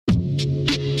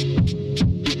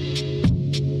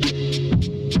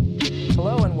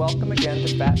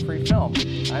Fat-Free Film.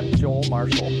 I'm Joel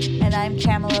Marshall. And I'm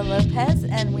Kamala Lopez,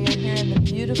 and we are here in the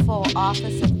beautiful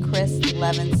office of Chris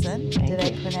Levinson. Did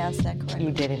I pronounce that correctly?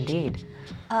 You did indeed.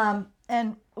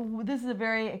 And this is a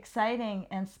very exciting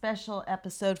and special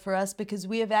episode for us because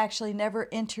we have actually never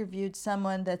interviewed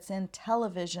someone that's in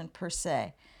television per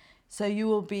se. So you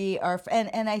will be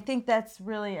and I think that's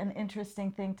really an interesting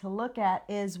thing to look at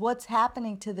is what's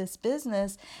happening to this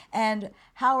business and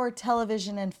how are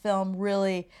television and film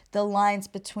really, the lines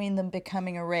between them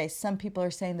becoming erased. Some people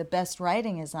are saying the best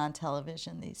writing is on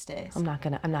television these days. I'm not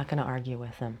gonna argue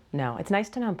with them. No, it's nice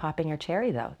to know I'm popping your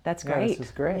cherry though. That's great. Yeah, this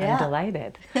is great. I'm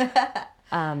delighted.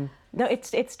 No,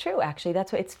 it's true actually.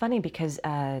 It's funny because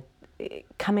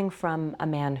coming from a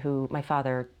man who my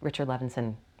father, Richard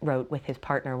Levinson, wrote with his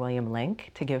partner William Link,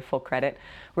 to give full credit,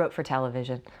 wrote for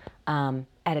television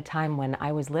at a time when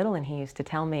I was little, and he used to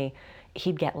tell me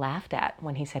he'd get laughed at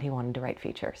when he said he wanted to write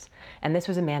features. And this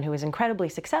was a man who was incredibly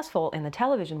successful in the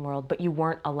television world, but you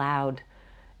weren't allowed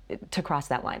to cross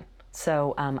that line.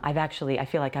 So I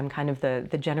feel like I'm kind of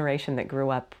the generation that grew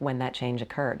up when that change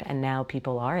occurred, and now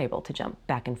people are able to jump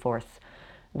back and forth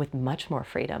with much more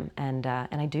freedom, and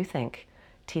I do think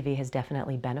TV has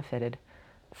definitely benefited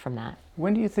from that.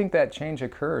 When do you think that change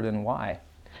occurred and why?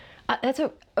 That's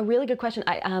a really good question.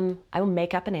 I will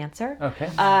make up an answer. Okay.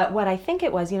 What I think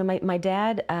it was, my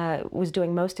dad was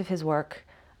doing most of his work,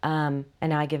 and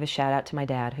now I give a shout out to my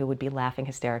dad, who would be laughing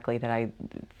hysterically that I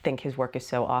think his work is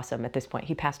so awesome at this point.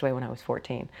 He passed away when I was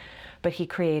 14, but he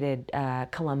created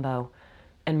Columbo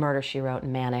and Murder, She Wrote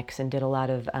and Mannix, and did a lot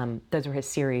of, those were his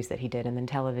series that he did, and then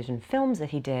television films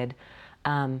that he did.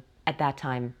 At that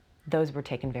time, those were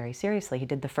taken very seriously. He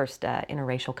did the first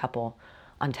interracial couple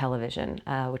on television,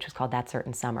 which was called That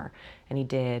Certain Summer. And he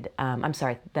did, the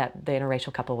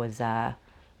interracial couple was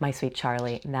My Sweet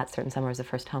Charlie, and That Certain Summer was the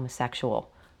first homosexual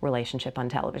relationship on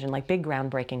television, like big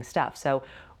groundbreaking stuff. So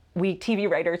we TV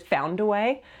writers found a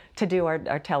way to do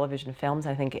our television films.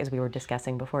 I think, as we were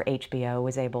discussing before, HBO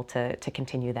was able to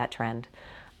continue that trend.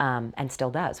 And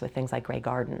still does with things like Grey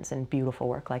Gardens and beautiful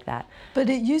work like that. But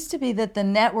it used to be that the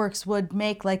networks would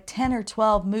make like 10 or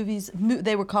 12 movies,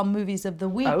 they were called movies of the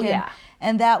week. Oh, yeah.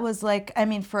 And that was like, I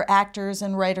mean, for actors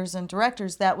and writers and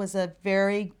directors, that was a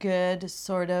very good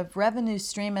sort of revenue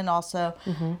stream. And also,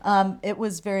 it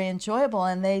was very enjoyable.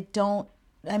 And they don't,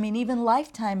 I mean, even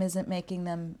Lifetime isn't making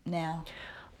them now.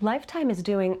 Lifetime is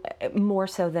doing more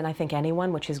so than I think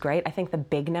anyone, which is great. I think the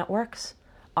big networks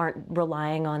aren't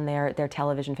relying on their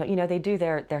television film. They do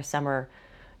their summer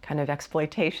kind of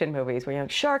exploitation movies where,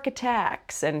 shark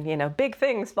attacks and, big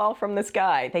things fall from the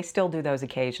sky. They still do those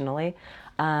occasionally.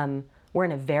 We're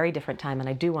in a very different time, and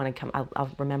I do want to I'll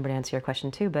remember to answer your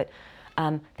question too, but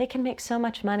they can make so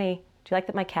much money. Do you like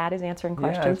that my cat is answering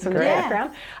questions in the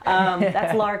background?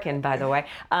 That's Larkin, by the way.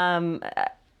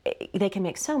 They can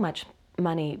make so much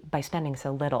money by spending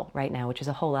so little right now, which is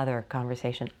a whole other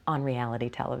conversation on reality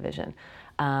television.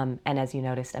 And as you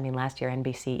noticed, last year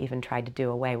NBC even tried to do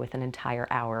away with an entire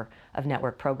hour of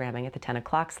network programming at the 10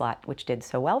 o'clock slot, which did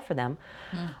so well for them.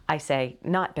 I say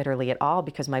not bitterly at all,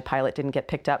 because my pilot didn't get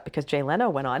picked up because Jay Leno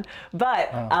went on. But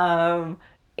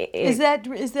is that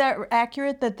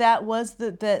accurate? That was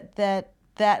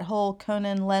that whole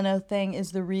Conan Leno thing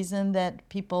is the reason that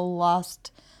people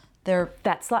lost their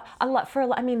a lot.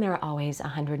 There are always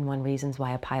 101 reasons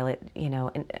why a pilot,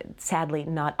 and sadly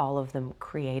not all of them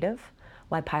creative,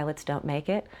 why pilots don't make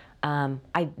it.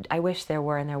 I wish there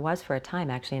were, and there was for a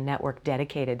time actually, a network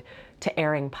dedicated to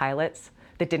airing pilots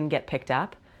that didn't get picked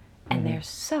up. And they're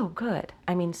so good.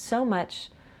 So much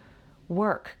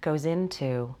work goes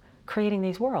into creating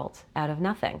these worlds out of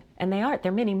nothing. And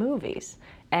they're mini movies.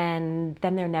 And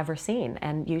then they're never seen.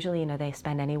 And usually, they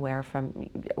spend anywhere from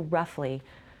roughly,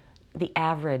 the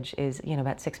average is,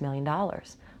 about $6 million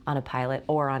on a pilot,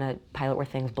 or on a pilot where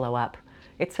things blow up.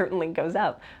 It certainly goes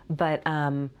up. But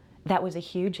that was a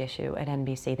huge issue at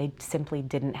NBC. They simply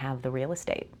didn't have the real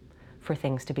estate for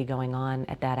things to be going on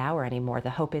at that hour anymore. The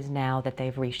hope is now that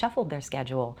they've reshuffled their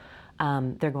schedule,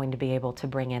 they're going to be able to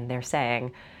bring in, they're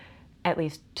saying, at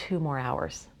least 2 more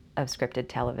hours of scripted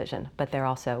television. But they're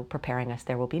also preparing us,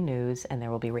 there will be news and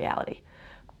there will be reality.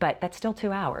 But that's still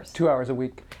 2 hours. 2 hours a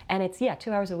week. And it's,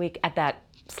 2 hours a week at that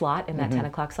slot, in that 10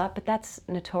 o'clock slot. But that's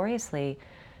notoriously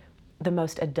the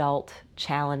most adult,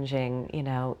 challenging,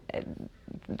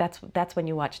 that's when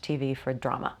you watch TV for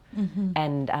drama.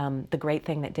 And the great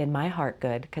thing that did my heart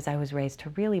good, because I was raised to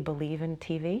really believe in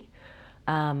TV.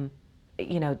 As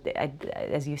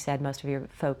you said, most of your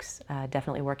folks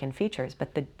definitely work in features,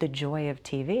 but the joy of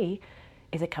TV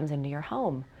is it comes into your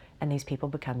home, and these people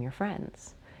become your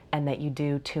friends. and that you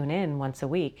do tune in once a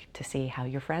week to see how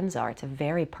your friends are. It's a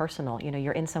very personal,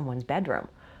 you're in someone's bedroom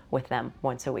with them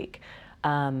once a week.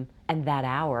 And that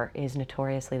hour is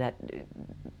notoriously that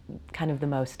kind of the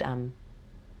most,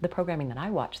 the programming that I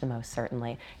watch the most,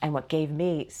 certainly. And what gave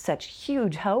me such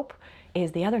huge hope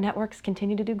is the other networks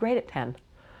continue to do great at 10.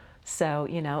 So,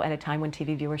 at a time when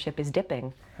TV viewership is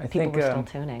dipping, people were still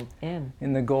tuning in.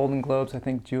 In the Golden Globes, I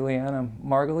think Juliana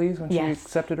Margulies, when she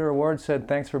accepted her award, said,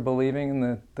 "Thanks for believing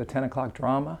in the 10 o'clock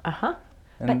drama." Uh-huh.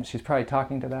 And she's probably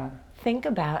talking to that. Think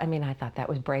about, I thought that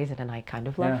was brazen, and I kind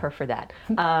of love her for that.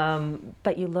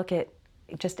 But you look at,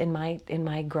 just in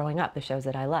my growing up, the shows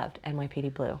that I loved,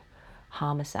 NYPD Blue,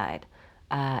 Homicide,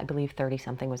 I believe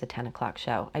 30-something was a 10 o'clock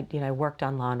show. I worked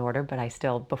on Law & Order, but I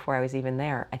still, before I was even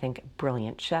there, I think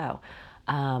brilliant show.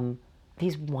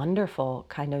 These wonderful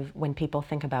kind of, when people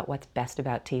think about what's best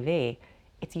about TV,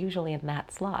 it's usually in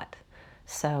that slot.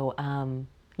 So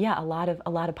a lot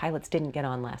of pilots didn't get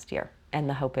on last year, and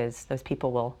the hope is those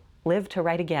people will live to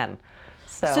write again.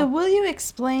 So will you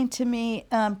explain to me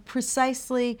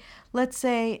precisely, let's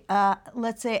say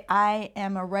I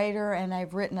am a writer and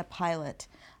I've written a pilot.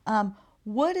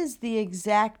 What is the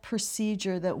exact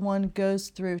procedure that one goes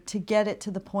through to get it to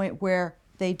the point where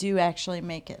they do actually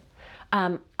make it?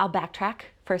 I'll backtrack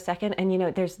for a second,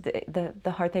 and there's the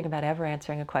hard thing about ever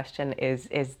answering a question is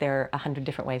there are 100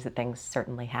 different ways that things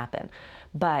certainly happen,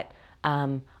 but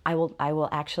I will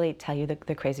actually tell you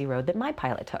the crazy road that my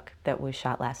pilot took that was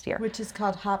shot last year, which is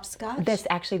called Hopscotch.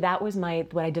 That was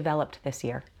what I developed this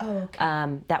year. Oh,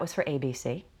 okay. That was for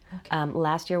ABC. Okay.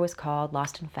 Last year was called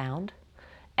Lost and Found,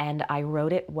 and I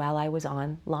wrote it while I was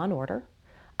on Law & Order.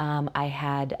 I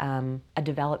had a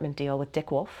development deal with Dick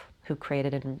Wolf, who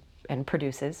created and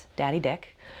produces Daddy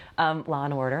Dick, Law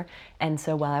 & Order. And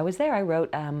so while I was there, I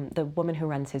wrote, the woman who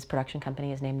runs his production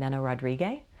company is named Nena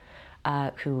Rodriguez,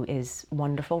 who is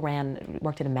wonderful,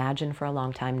 worked at Imagine for a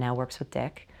long time, now works with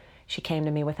Dick. She came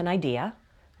to me with an idea,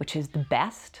 which is the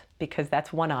best, because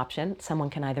that's one option. Someone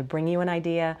can either bring you an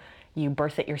idea, you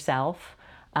birth it yourself,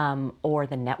 or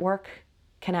the network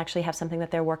can actually have something that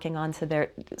they're working on. So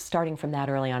they're starting from that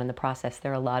early on in the process.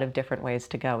 There are a lot of different ways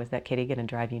to go. Is that kitty going to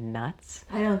drive you nuts?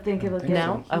 I don't think it'll get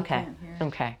No? Okay.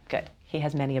 Okay, good. He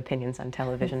has many opinions on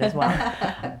television as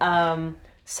well.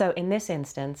 So in this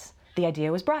instance, the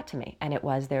idea was brought to me, and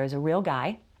there is a real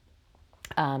guy.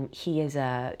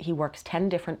 He works 10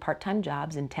 different part-time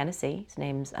jobs in Tennessee. His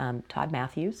name's Todd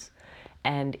Matthews,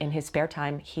 and in his spare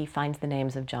time, he finds the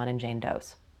names of John and Jane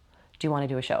Does. Do you want to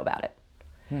do a show about it?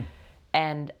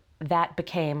 And that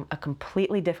became a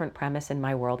completely different premise in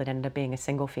my world. It ended up being a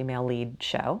single female lead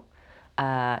show.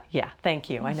 Thank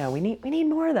you. I know we need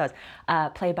more of those.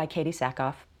 Played by Katie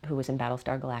Sackhoff, who was in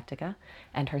Battlestar Galactica,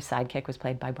 and her sidekick was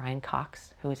played by Brian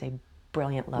Cox, who is a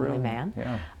brilliant, lovely man.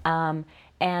 Yeah.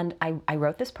 And I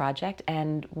wrote this project,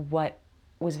 and what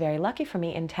was very lucky for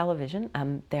me in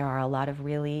television, there are a lot of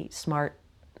really smart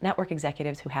network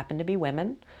executives who happen to be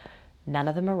women. None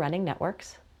of them are running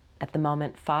networks. At the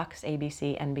moment, Fox,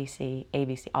 ABC, NBC,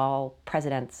 ABC, all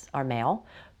presidents are male,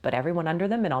 but everyone under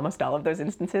them in almost all of those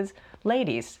instances,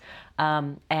 ladies.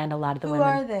 And a lot of the women.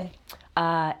 Who are they?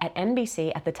 At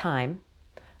NBC at the time.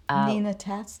 Nina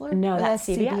Tatzler? No, that's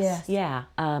CBS. CBS. Yeah,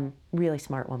 really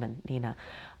smart woman, Nina.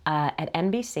 At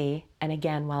NBC, and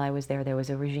again, while I was there was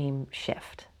a regime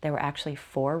shift. There were actually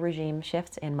 4 regime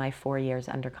shifts in my 4 years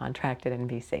under contract at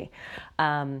NBC.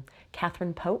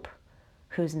 Catherine Pope,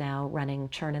 who's now running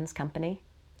Chernon's company,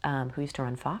 who used to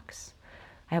run Fox.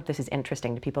 I hope this is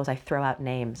interesting to people as I throw out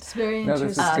names. It's very No,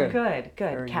 this interesting. is good.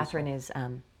 Good. Very Catherine useful.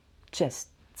 is just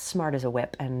smart as a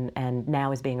whip, and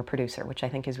now is being a producer, which I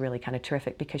think is really kind of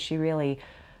terrific, because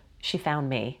she found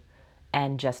me,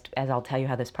 and just, as I'll tell you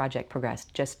how this project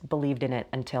progressed, just believed in it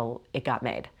until it got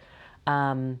made.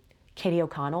 Katie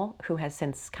O'Connell, who has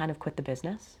since kind of quit the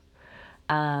business.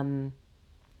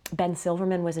 Ben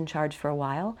Silverman was in charge for a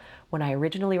while. When I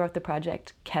originally wrote the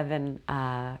project, Kevin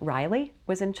Riley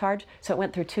was in charge, so it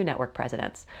went through 2 network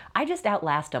presidents. I just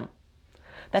outlast them.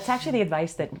 That's actually the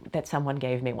advice that someone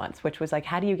gave me once, which was like,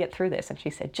 how do you get through this? And she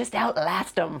said, just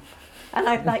outlast them. And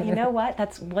I thought, you know what?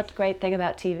 That's what's great thing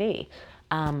about TV.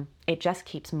 It just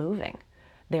keeps moving.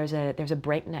 There's a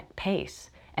breakneck pace.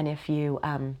 And if you,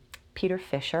 Peter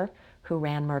Fisher, who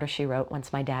ran Murder, She Wrote,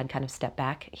 once my dad kind of stepped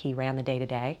back, he ran the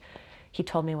day-to-day. He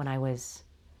told me when I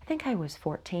think I was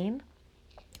 14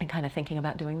 and kind of thinking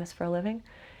about doing this for a living,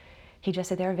 he just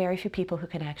said, there are very few people who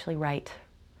can actually write.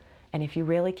 And if you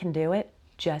really can do it,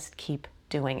 just keep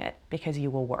doing it, because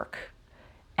you will work.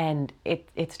 And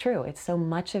it's true. It's so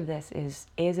much of this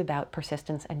is about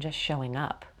persistence and just showing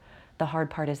up. The hard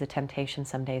part is the temptation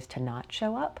some days to not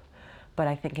show up. but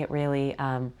I think it really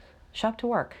show up to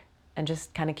work and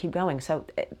just kind of keep going. So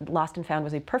Lost and Found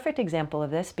was a perfect example of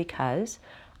this because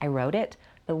I wrote it.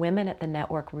 The women at the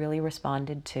network really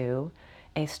responded to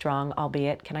a strong,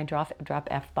 albeit, can I drop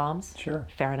F-bombs? Sure.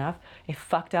 Fair enough. A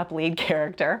fucked up lead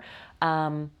character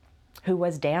who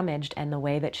was damaged, and the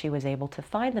way that she was able to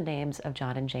find the names of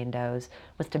John and Jane Does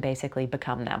was to basically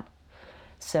become them.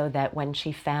 So that when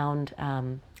she found,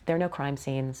 there are no crime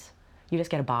scenes, you just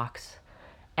get a box.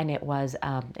 And it was,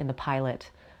 in the pilot,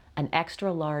 an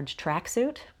extra large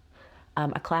tracksuit,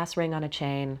 a class ring on a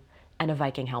chain, and a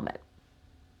Viking helmet.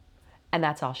 And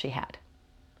that's all she had.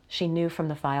 She knew from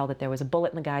the file that there was a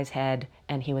bullet in the guy's head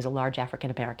and he was a large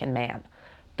African-American man.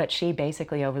 But she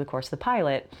basically, over the course of the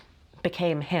pilot,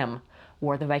 became him,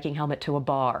 wore the Viking helmet to a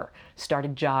bar,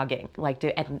 started jogging,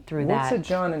 and through that. What's a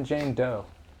John and Jane Doe?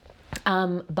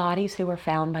 Bodies who were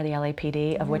found by the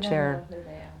LAPD, of which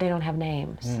they don't have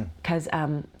names. Because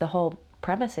the whole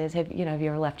premise is, have you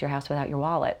ever left your house without your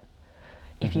wallet?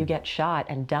 If you get shot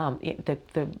and dumped,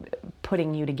 the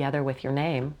putting you together with your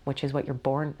name, which is what you're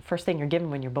born, first thing you're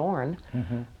given when you're born,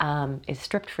 is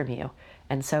stripped from you.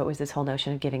 And so it was this whole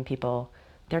notion of giving people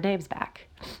their names back,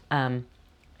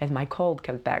 as my cold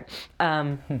comes back.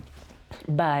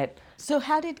 But so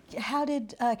how did Catherine,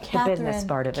 the business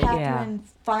part of it, Catherine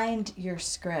find your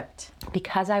script?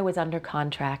 Because I was under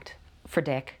contract for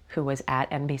Dick, who was at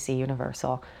NBC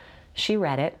Universal, she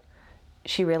read it.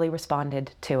 She really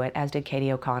responded to it, as did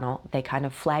Katie O'Connell. They kind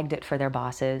of flagged it for their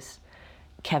bosses.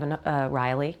 Kevin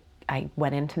Riley, I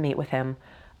went in to meet with him.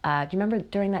 Do you remember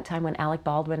during that time when Alec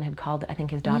Baldwin had called, I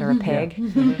think, his daughter a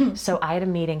pig? So I had a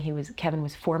meeting. Kevin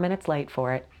was 4 minutes late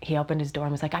for it. He opened his door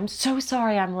and was like, "I'm so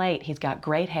sorry I'm late." He's got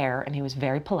great hair, and he was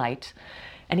very polite.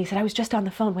 And he said, "I was just on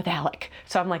the phone with Alec."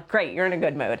 So I'm like, "Great, you're in a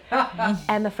good mood."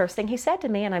 And the first thing he said to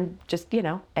me, and I'm just,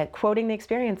 quoting the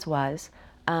experience, was,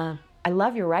 "I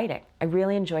love your writing. I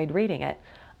really enjoyed reading it.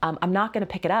 I'm not going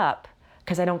to pick it up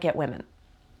because I don't get women."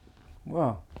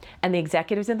 Whoa. And the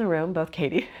executives in the room, both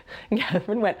Katie and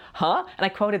Catherine, went, "Huh?" And I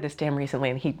quoted this to him recently,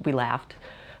 and we laughed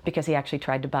because he actually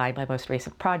tried to buy my most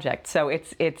recent project. So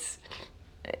it's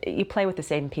you play with the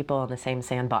same people in the same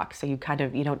sandbox, so you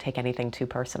don't take anything too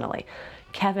personally.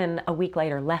 Kevin, a week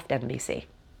later, left NBC.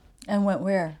 And went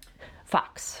where?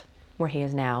 Fox, where he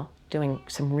is now, doing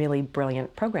some really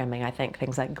brilliant programming, I think,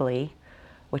 things like Glee,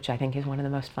 which I think is one of the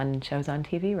most fun shows on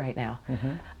TV right now.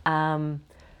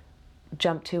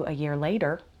 Jump to a year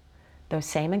later, those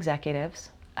same executives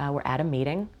were at a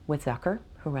meeting with Zucker,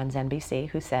 who runs NBC,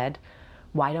 who said,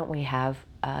 "Why don't we have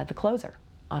The Closer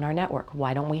on our network?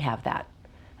 Why don't we have that?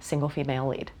 Single female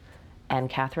lead." And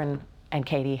Catherine and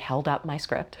Katie held up my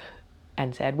script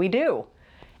and said, "We do."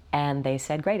 And they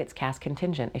said, "Great, it's cast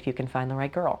contingent if you can find the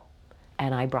right girl."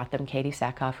 And I brought them Katie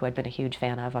Sackhoff, who I'd been a huge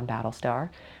fan of on Battlestar.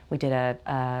 We did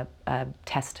a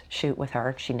test shoot with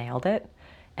her. She nailed it,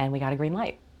 and we got a green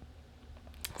light.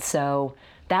 So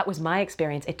that was my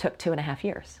experience. It took 2.5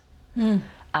 years.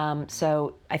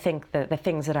 So I think the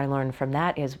things that I learned from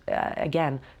that is,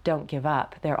 again, don't give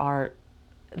up. There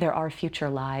are future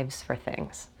lives for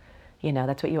things.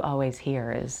 That's what you always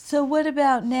hear is. So what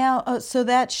about now? Oh, so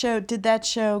did that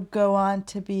show go on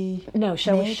to be No,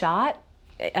 show was made? shot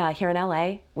here in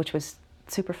LA, which was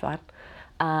super fun.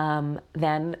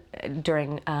 Then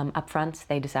during upfronts,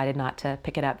 they decided not to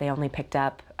pick it up. They only picked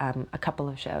up a couple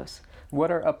of shows. What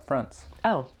are upfronts?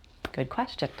 Oh, good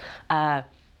question.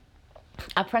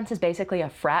 Upfronts is basically a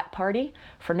frat party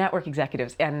for network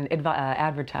executives and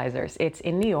advertisers. It's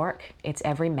in New York. It's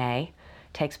every May.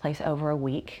 Takes place over a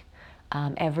week.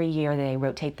 Every year they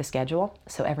rotate the schedule,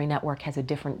 so every network has a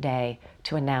different day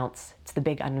to announce. It's the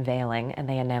big unveiling, and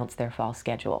they announce their fall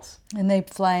schedules. And they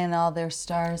fly in all their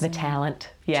stars. The and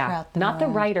talent, yeah. trout them Not the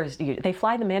around. writers. They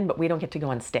fly them in, but we don't get to go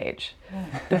on stage.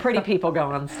 The pretty people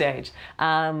go on stage.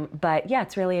 But yeah,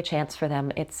 it's really a chance for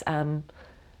them. It's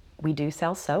we do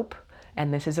sell soap,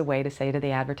 and this is a way to say to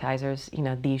the advertisers,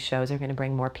 these shows are going to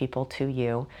bring more people to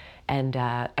you. And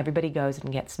everybody goes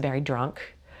and gets very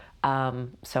drunk.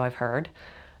 So I've heard.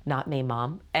 Not me,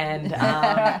 Mom. And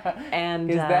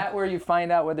Is that where you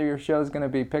find out whether your show's going to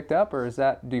be picked up, or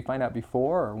do you find out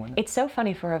before or when? It's so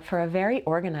funny for a very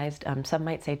organized, some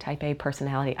might say type A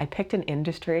personality. I picked an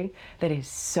industry that is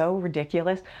so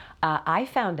ridiculous. I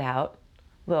found out,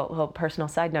 little personal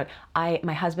side note,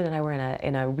 my husband and I were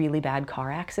in a really bad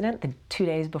car accident the 2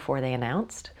 days before they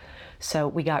announced. So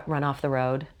we got run off the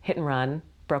road, hit and run,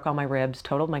 broke all my ribs,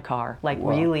 totaled my car, Wow.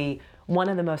 Really one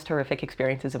of the most horrific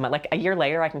experiences of my life. A year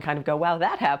later, I can kind of go, wow,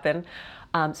 that happened.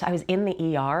 So I was in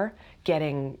the ER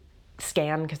getting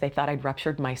scanned because they thought I'd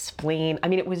ruptured my spleen. I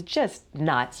mean, it was just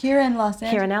nuts. Here in Los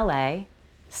Angeles? Here in LA.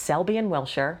 Selby and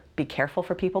Wilshire. Be careful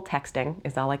for people texting,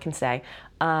 is all I can say.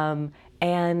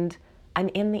 And I'm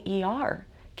in the ER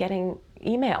getting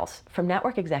emails from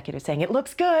network executives saying, it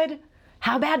looks good.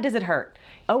 How bad does it hurt?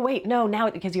 Oh, wait, no, now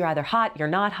because you're either hot, you're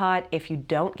not hot. If you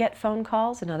don't get phone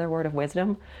calls, another word of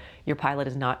wisdom, your pilot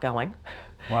is not going.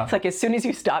 Wow. It's like as soon as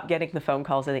you stop getting the phone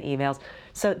calls and the emails.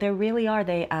 So there really are,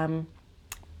 in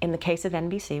the case of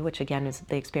NBC, which again is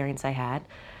the experience I had,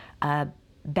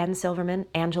 Ben Silverman,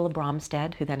 Angela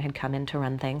Bromstead, who then had come in to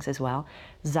run things as well,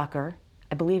 Zucker,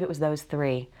 I believe it was those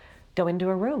three, go into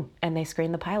a room and they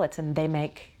screen the pilots and they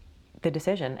make the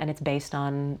decision, and it's based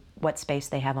on what space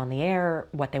they have on the air,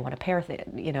 what they want to pair,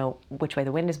 which way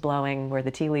the wind is blowing, where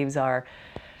the tea leaves are.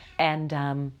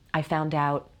 And I found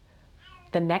out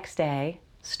the next day,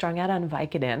 strung out on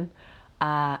Vicodin,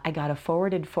 I got a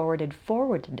forwarded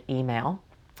email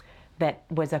that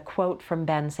was a quote from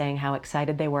Ben saying how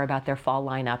excited they were about their fall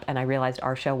lineup, and I realized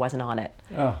our show wasn't on it.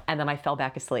 Oh. And then I fell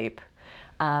back asleep.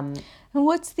 And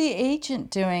what's the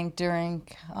agent doing during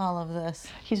all of this?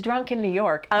 He's drunk in New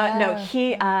York. No,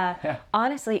 he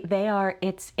honestly, they are.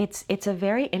 It's a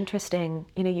very interesting.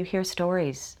 You hear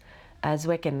stories.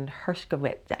 Zwick and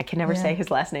Hershkowitz, I can never say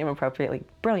his last name appropriately.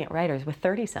 Brilliant writers with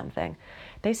 30-something.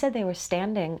 They said they were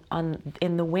standing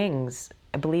in the wings.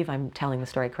 I believe I'm telling the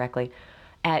story correctly.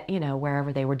 At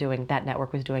wherever they were doing, that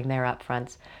network was doing their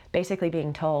upfronts, basically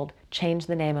being told, change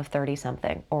the name of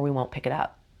 30-something or we won't pick it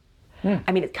up.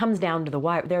 I mean, it comes down to the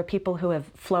wire. There are people who have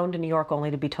flown to New York only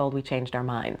to be told we changed our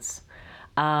minds.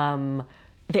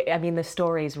 The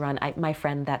stories run. My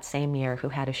friend that same year who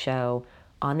had a show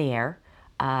on the air,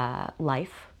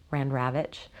 Life, Rand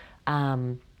Ravitch,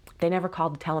 they never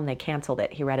called to tell him they canceled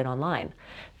it. He read it online.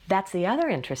 That's the other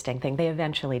interesting thing they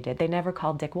eventually did. They never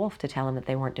called Dick Wolf to tell him that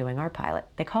they weren't doing our pilot.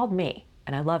 They called me,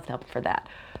 and I love them for that.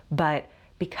 But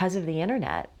because of the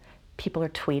internet, people are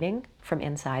tweeting from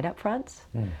inside upfronts.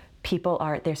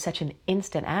 There's such an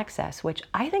instant access, which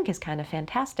I think is kind of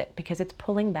fantastic because it's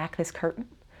pulling back this curtain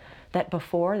that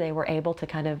before they were able to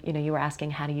kind of, you were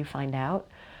asking, how do you find out?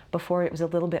 Before it was a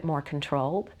little bit more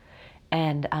controlled.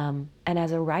 And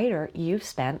as a writer, you've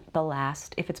spent the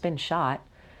last, if it's been shot,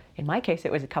 in my case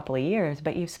it was a couple of years,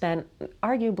 but you've spent,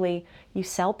 arguably, you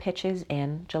sell pitches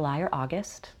in July or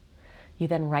August. You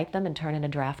then write them and turn in a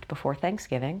draft before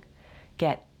Thanksgiving,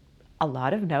 get a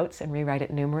lot of notes and rewrite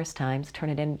it numerous times, turn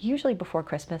it in usually before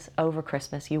Christmas, over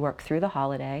Christmas. You work through the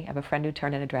holiday. I have a friend who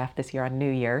turned in a draft this year on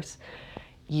New Year's.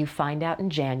 You find out in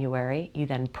January. You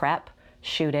then prep,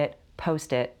 shoot it,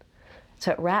 post it.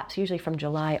 So it wraps usually from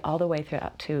July all the way through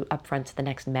to upfronts the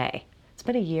next May. It's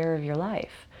been a year of your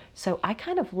life. So I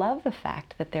kind of love the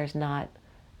fact that there's not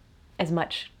as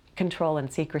much control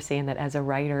and secrecy, and that as a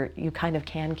writer you kind of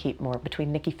can keep more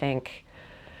between Nikki Fink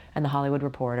and the Hollywood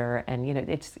Reporter, and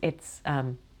it's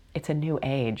a new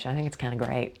age. I think it's kind of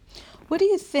great. What do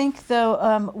you think,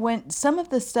 though? When some of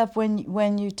the stuff,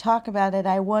 when you talk about it,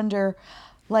 I wonder,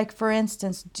 like for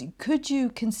instance, could you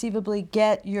conceivably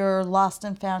get your Lost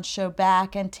and Found show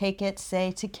back and take it,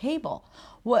 say, to cable?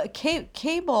 What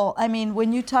cable? I mean,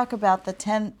 when you talk about the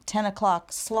 10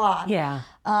 o'clock slot,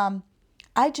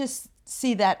 I just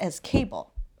see that as cable.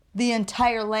 The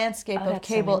entire landscape of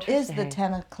cable is the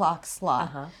 10 o'clock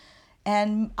slot.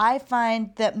 And I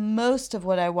find that most of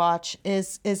what I watch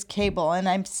is cable, and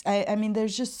I mean,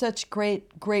 there's just such great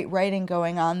writing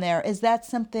going on there. Is that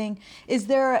something? Is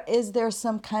there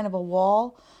some kind of a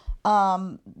wall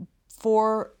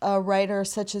for a writer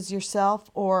such as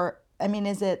yourself, or I mean,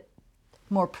 is it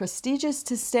more prestigious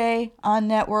to stay on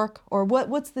network, or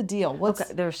what's the deal? Okay,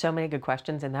 there are so many good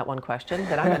questions in that one question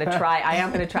that I'm going to try.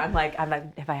 I'm like,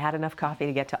 if I had enough coffee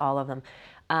to get to all of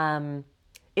them.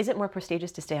 Is it more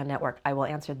prestigious to stay on network? I will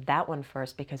answer that one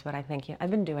first, because what I think, I've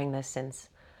been doing this since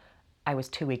I was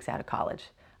 2 weeks out of college.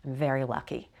 I'm very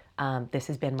lucky. This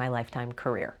has been my lifetime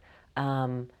career.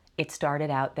 It started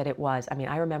out that it was,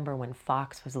 I remember when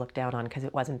Fox was looked down on because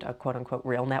it wasn't a quote unquote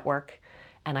real network.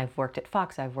 And I've worked at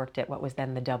Fox, I've worked at what was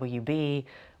then the WB,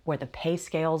 where the pay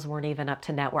scales weren't even up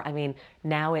to network. I mean,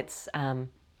 now it's,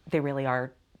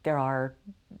 there are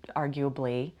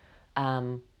arguably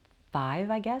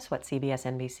 5, I guess, what CBS,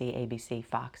 NBC, ABC,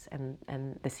 Fox, and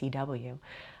the CW.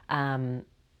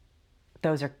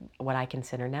 Those are what I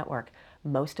consider network.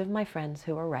 Most of my friends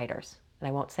who are writers, and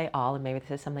I won't say all, and maybe this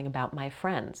is something about my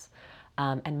friends,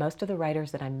 and most of the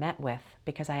writers that I met with,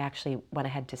 because I actually went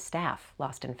ahead to staff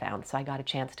Lost and Found, so I got a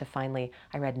chance to finally,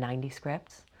 I read 90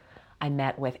 scripts. I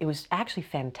met with, it was actually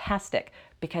fantastic,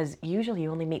 because usually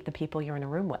you only meet the people you're in a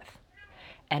room with.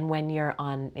 And when you're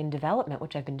in development,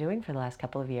 which I've been doing for the last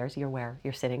couple of years, you're where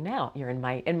you're sitting now. You're in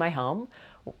my home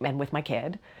and with my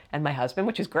kid and my husband,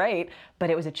 which is great. But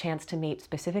it was a chance to meet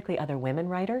specifically other women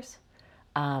writers.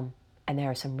 And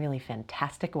there are some really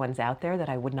fantastic ones out there that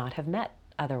I would not have met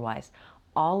otherwise.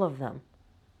 All of them,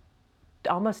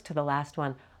 almost to the last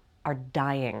one, are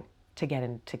dying to get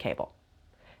into cable.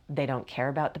 They don't care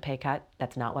about the pay cut.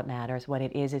 That's not what matters. What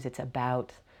it is it's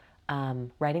about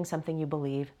writing something you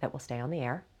believe that will stay on the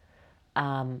air,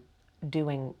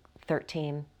 doing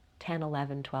 13, 10,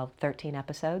 11, 12, 13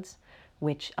 episodes,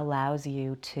 which allows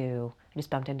you to, I just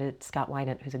bumped into Scott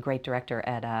Wynant, who's a great director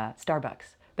at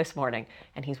Starbucks this morning,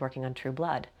 and he's working on True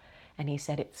Blood. And he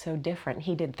said it's so different.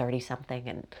 He did 30-something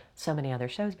and so many other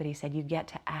shows, but he said you get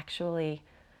to actually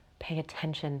pay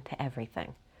attention to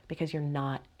everything because you're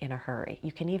not in a hurry.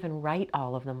 You can even write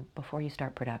all of them before you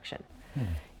start production.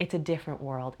 It's a different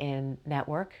world. In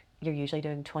network, you're usually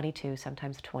doing 22,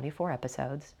 sometimes 24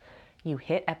 episodes. You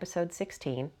hit episode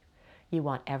 16, you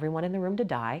want everyone in the room to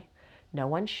die, no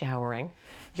one's showering,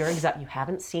 you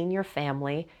haven't seen your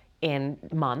family in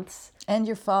months. And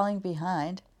you're falling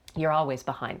behind. You're always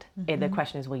behind. The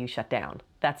question is, will you shut down?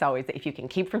 That's always, if you can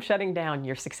keep from shutting down,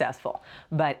 you're successful.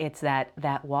 But it's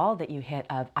that wall that you hit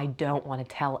of, I don't want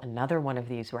to tell another one of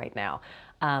these right now,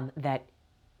 that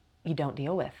you don't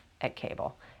deal with at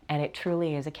cable. And it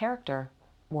truly is a character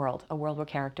world, a world where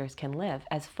characters can live.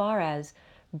 As far as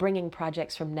bringing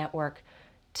projects from network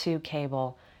to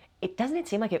cable, it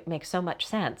seem like it makes so much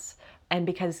sense. And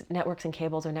because networks and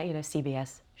cables are now,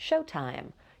 CBS,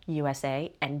 Showtime,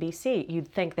 USA, NBC, you'd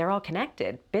think they're all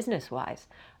connected business-wise.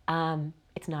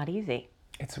 It's not easy.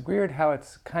 It's weird how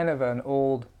it's kind of an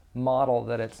old model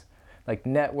that it's like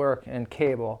network and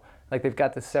cable. Like they've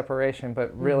got this separation,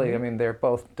 but really, I mean, they're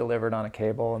both delivered on a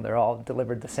cable and they're all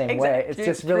delivered the same way. It's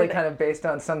just really kind of based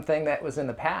on something that was in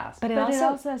the past. But it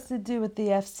also has to do with the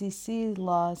FCC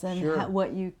laws and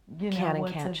what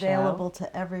what's available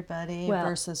to everybody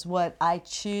versus what I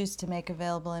choose to make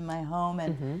available in my home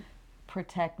and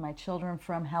protect my children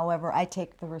from. However, I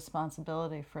take the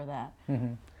responsibility for that.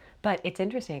 But it's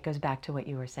interesting. It goes back to what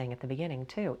you were saying at the beginning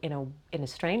too. In a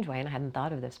strange way, and I hadn't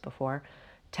thought of this before.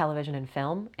 Television and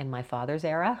film in my father's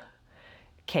era,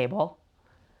 cable,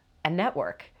 and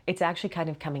network. It's actually kind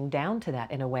of coming down to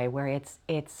that in a way where it's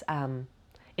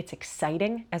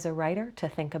exciting as a writer to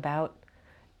think about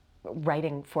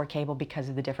writing for cable because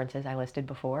of the differences I listed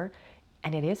before,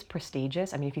 and it is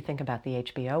prestigious. I mean, if you think about the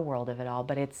HBO world of it all,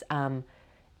 but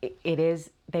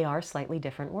they are slightly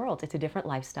different worlds. It's a different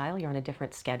lifestyle. You're on a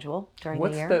different schedule during the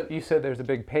year. You said there's a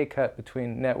big pay cut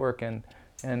between network and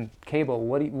cable.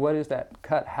 What is that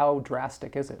cut? How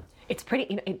drastic is it? It's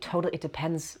pretty. It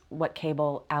depends what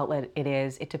cable outlet it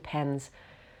is. It depends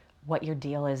what your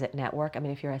deal is at network. I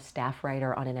mean, if you're a staff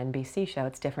writer on an NBC show,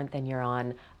 it's different than you're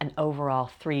on an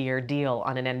overall 3-year deal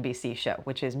on an NBC show,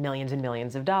 which is millions and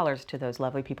millions of dollars to those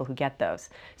lovely people who get those.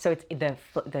 So it's the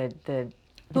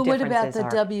But what about the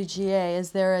WGA? Is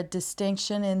there a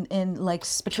distinction in like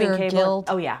between cable guild?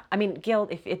 Oh yeah, I mean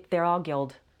guild. If they're all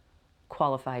guild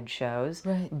qualified shows,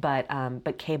 right.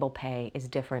 But cable pay is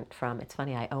different from. It's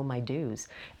funny, I owe my dues,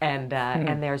 and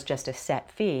there's just a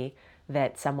set fee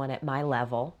that someone at my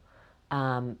level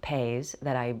pays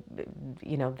that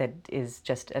that is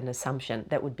just an assumption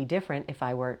that would be different if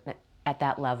I were at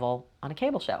that level on a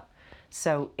cable show.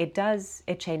 So it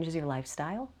changes your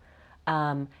lifestyle.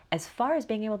 As far as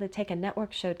being able to take a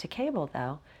network show to cable,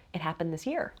 though, it happened this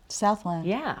year. Southland.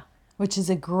 Yeah. Which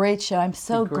is a great show. I'm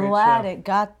so glad it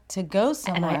got to go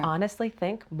somewhere. And I honestly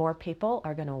think more people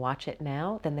are going to watch it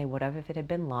now than they would have if it had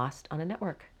been lost on a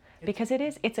network. Because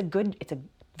it's a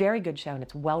very good show and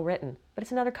it's well written, but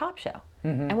it's another cop show.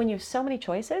 And when you have so many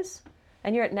choices,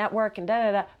 and you're at network and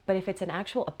da-da-da, but if it's an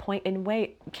actual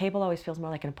cable always feels more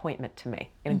like an appointment to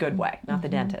me, in a good way. Not the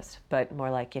dentist, but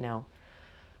more like,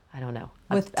 I don't know.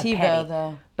 With TiVo, petty.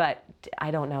 though. But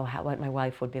I don't know what my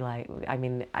wife would be like. I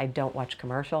mean, I don't watch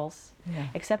commercials. Yeah.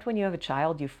 Except when you have a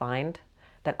child, you find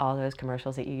that all those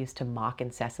commercials that you used to mock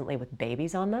incessantly with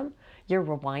babies on them, you're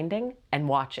rewinding and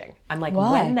watching. I'm like,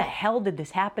 why? When the hell did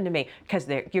this happen to me? Because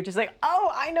you're just like,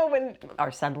 oh, I know when,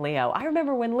 our son Leo, I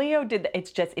remember when Leo did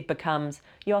that. It becomes,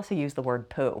 you also use the word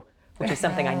poo, which is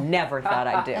something I never thought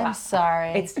I'd do. I'm sorry.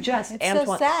 It's just it's Antoine,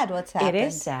 so sad what's happened. It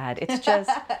is sad. It's just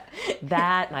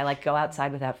that, and I go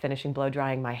outside without finishing blow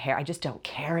drying my hair. I just don't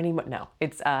care anymore. No,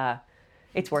 it's worth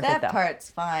it though. That part's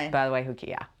fine. By the way,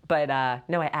 yeah. But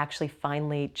no, I actually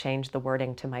finally changed the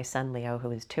wording to my son Leo, who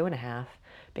is 2.5,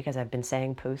 because I've been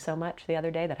saying poo so much the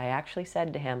other day that I actually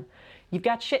said to him, "You've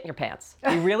got shit in your pants.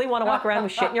 You really want to walk around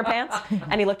with shit in your pants?"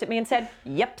 And he looked at me and said,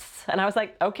 "Yeps." And I was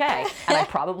like, okay. And I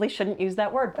probably shouldn't use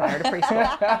that word prior to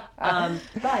preschool.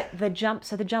 But the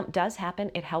jump does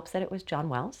happen. It helps that it was John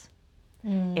Wells.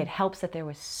 It helps that there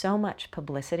was so much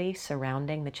publicity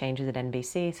surrounding the changes at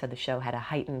NBC, so the show had a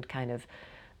heightened kind of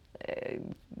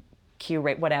Q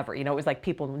rate, whatever. You know, it was like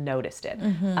people noticed it.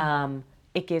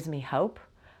 It gives me hope.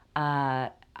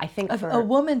 I think A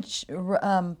woman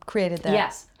created that.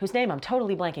 Yes, whose name I'm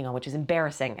totally blanking on, which is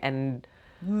embarrassing. And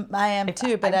I am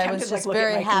too, but I was just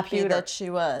very happy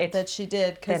computer. that she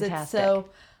did, because it's so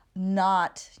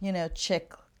not,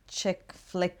 chick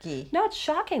flicky. No, it's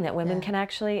shocking that women can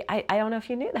actually, I don't know if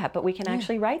you knew that, but we can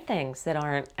actually write things that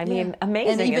aren't, amazing, and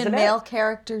even isn't male it?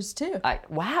 characters too.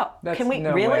 Wow. That's Can we,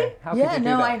 no really? way. How could you do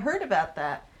that? I heard about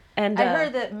that. And I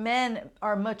heard that men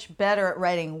are much better at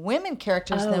writing women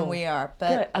characters than we are,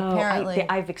 but apparently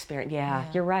I've experienced,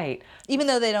 you're right. even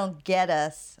though they don't get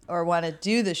us or want to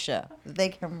do the show, they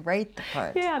can write the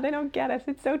part. Yeah, they don't get us.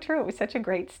 It's so true. It was such a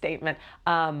great statement.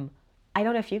 I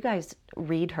don't know if you guys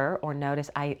read her or notice.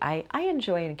 I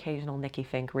enjoy an occasional Nikki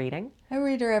Fink reading. I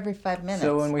read her every 5 minutes.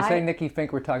 So when we say Nikki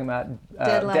Fink, we're talking about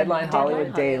Deadline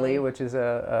Hollywood Daily, Hollywood. which is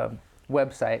a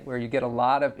website where you get a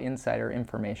lot of insider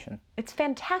information. It's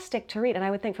fantastic to read, and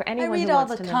I would think for I anyone read who all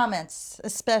wants the to know. comments,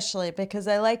 especially because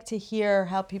I like to hear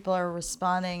how people are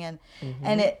responding, and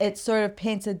it sort of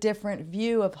paints a different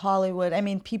view of Hollywood. I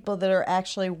mean, people that are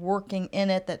actually working in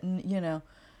it, that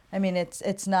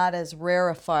it's not as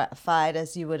rarefied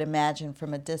as you would imagine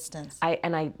from a distance.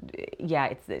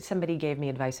 Somebody gave me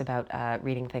advice about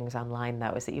reading things online,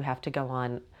 though, is that you have to go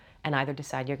on and either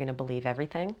decide you're going to believe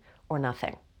everything or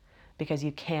nothing. Because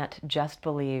you can't just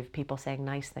believe people saying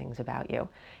nice things about you,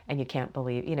 and you can't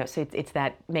believe, so it's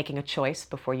that making a choice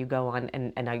before you go on.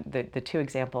 And the two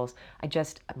examples,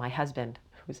 my husband,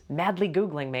 who's madly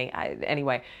Googling me,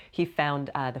 anyway, he found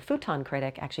the Futon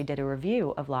Critic actually did a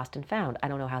review of Lost and Found. I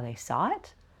don't know how they saw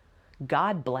it.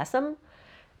 God bless them.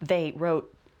 They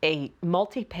wrote a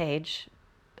multi-page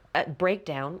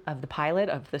breakdown of the pilot,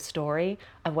 of the story,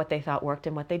 of what they thought worked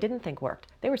and what they didn't think worked.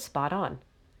 They were spot on.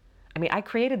 I mean, I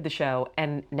created the show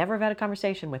and never have had a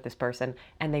conversation with this person,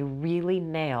 and they really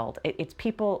nailed it. It's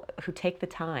people who take the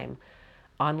time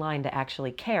online to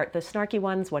actually care. The snarky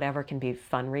ones, whatever, can be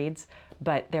fun reads,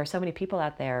 but there are so many people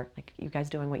out there, like you guys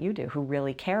doing what you do, who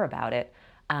really care about it.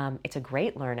 It's a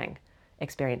great learning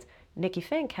experience. Nikki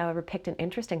Fink, however, picked an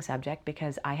interesting subject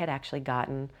because I had actually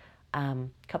gotten a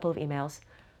couple of emails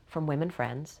from women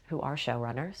friends who are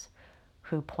showrunners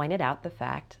who pointed out the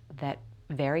fact that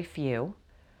very few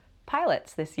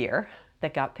pilots this year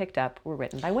that got picked up were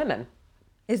written by women.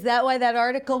 Is that why that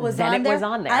article was Then on it there? was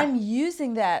on there. I'm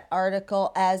using that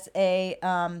article as a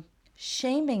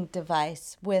shaming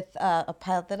device with a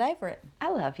pilot that I've written. I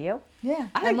love you. Yeah.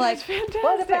 I I'm think like, that's fantastic.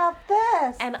 what about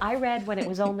this? And I read when it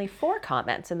was only 4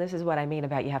 comments, and this is what I mean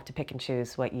about you have to pick and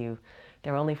choose there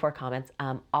were only 4 comments,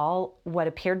 all what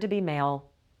appeared to be male,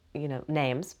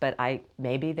 names, but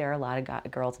maybe there are a lot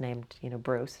of girls named,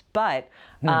 Bruce, but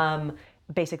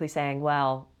basically saying,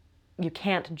 well, you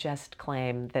can't just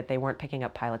claim that they weren't picking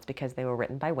up pilots because they were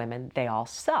written by women. They all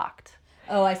sucked.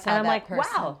 Oh, I saw and I'm that like,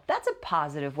 person. wow, that's a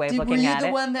positive way of Were looking you at the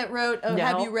it. one that wrote, No.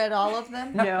 have you read all of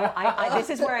them? No, this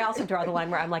is where I also draw the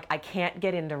line where I'm like, I can't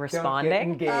get into responding.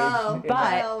 Don't get engaged. Oh,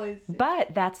 I always do.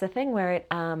 But that's the thing where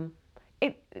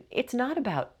it's not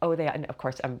about, and of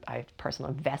course, I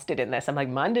personally invested in this. I'm like,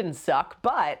 mine didn't suck,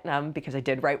 but, because I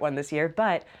did write one this year,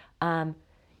 but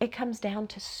it comes down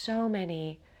to so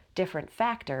many different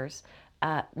factors,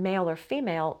 male or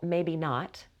female, maybe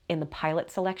not in the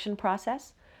pilot selection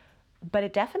process, but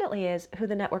it definitely is who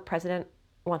the network president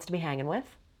wants to be hanging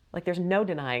with. Like, there's no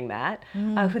denying that.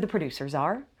 Who the producers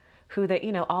are, who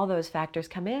all those factors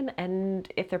come in,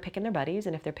 and if they're picking their buddies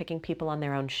and if they're picking people on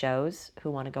their own shows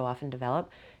who want to go off and develop,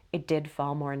 it did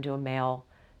fall more into a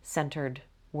male-centered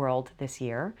world this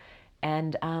year.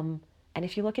 And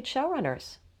if you look at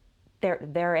showrunners,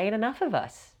 there ain't enough of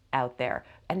us out there.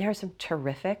 And there are some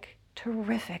terrific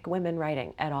women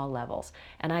writing at all levels.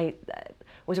 And I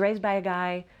was raised by a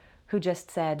guy who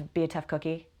just said, be a tough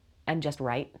cookie and just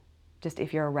write. Just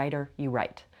if you're a writer, you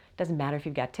write. Doesn't matter if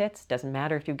you've got tits, doesn't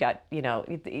matter if you've got,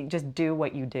 you just do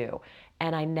what you do.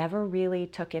 And I never really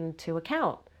took into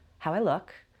account how I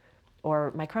look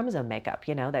or my chromosome makeup,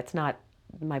 that's not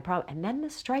my problem. And then the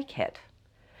strike hit.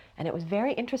 And it was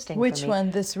very interesting for me. Which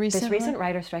one? This recent This recent one?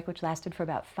 writer strike, which lasted for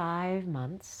about 5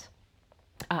 months.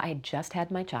 I had just had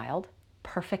my child.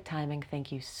 Perfect timing.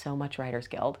 Thank you so much, Writers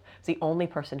Guild. I was the only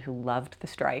person who loved the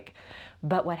strike.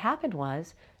 But what happened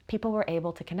was people were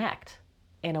able to connect.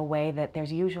 in a way that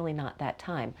there's usually not that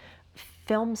time.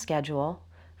 Film schedule,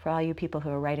 for all you people who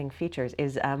are writing features,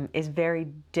 is very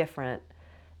different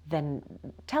than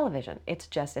television. It's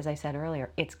just, as I said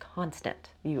earlier, it's constant.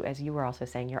 As you were also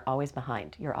saying, you're always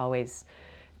behind. You're always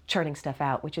churning stuff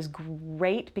out, which is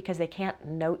great because they can't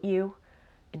note you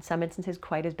in some instances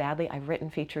quite as badly. I've written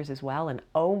features as well, and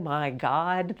oh my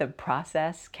God, the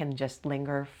process can just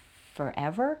linger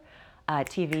forever.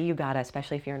 TV, you gotta,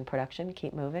 especially if you're in production,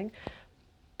 keep moving.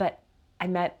 But I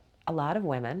met a lot of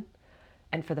women,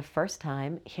 and for the first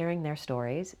time, hearing their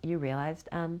stories, you realized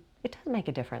it does make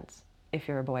a difference if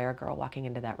you're a boy or a girl walking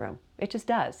into that room. It just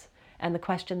does. And the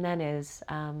question then is,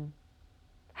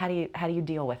 how do you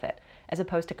deal with it? As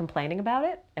opposed to complaining about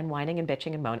it and whining and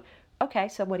bitching and moaning. Okay,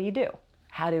 so what do you do?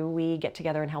 How do we get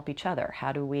together and help each other?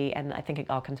 How do we, and I think it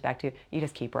all comes back to, you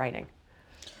just keep writing.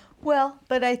 Well,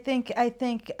 but I think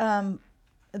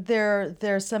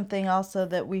there's something also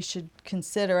that we should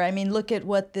consider. I mean, look at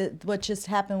what just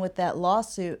happened with that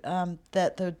lawsuit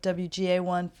that the WGA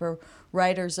won for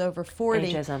writers over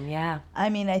 40. Ageism, yeah. I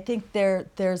mean, I think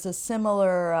there's a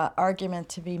similar argument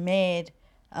to be made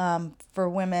for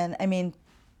women. I mean,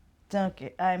 don't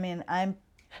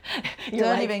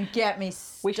even get me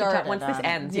started. We should talk once this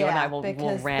ends. You and I will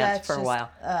rant for a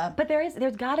while. But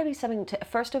there's got to be something to.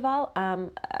 First of all,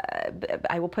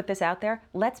 I will put this out there.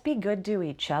 Let's be good to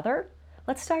each other.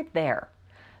 Let's start there,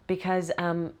 because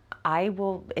I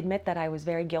will admit that I was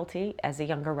very guilty as a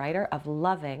younger writer of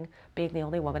loving being the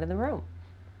only woman in the room.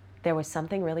 There was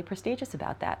something really prestigious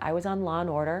about that. I was on Law and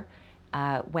Order.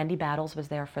 Wendy Battles was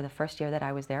there for the first year that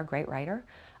I was there, great writer.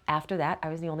 After that, I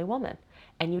was the only woman.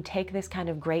 And you take this kind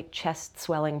of great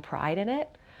chest-swelling pride in it,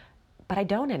 but I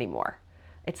don't anymore.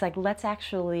 It's like, let's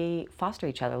actually foster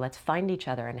each other. Let's find each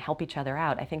other and help each other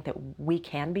out. I think that we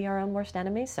can be our own worst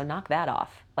enemies, so knock that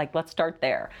off. Like, let's start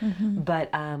there. Mm-hmm. But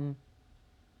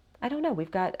I don't know.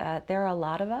 We've got, there are a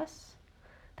lot of us.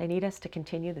 They need us to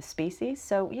continue the species.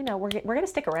 So, we're going to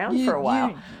stick around for a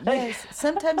while. Yes.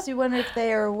 Sometimes you wonder if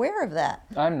they are aware of that.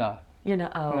 I'm not.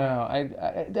 No, I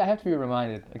have to be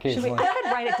reminded occasionally. I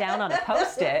could write it down on a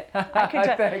Post-it.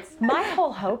 Thanks. My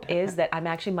whole hope is that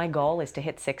my goal is to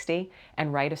hit 60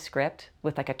 and write a script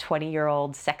with like a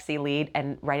 20-year-old sexy lead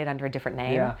and write it under a different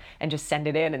name and just send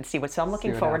it in and see what. So I'm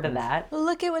looking forward to that. Well,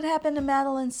 look at what happened to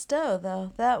Madeline Stowe,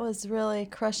 though. That was really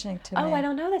crushing to me. Oh, I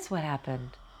don't know that's what happened.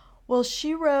 Well,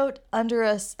 she wrote under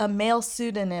a male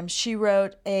pseudonym. She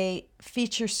wrote a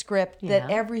feature script that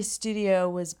every studio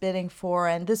was bidding for,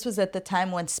 and this was at the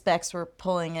time when specs were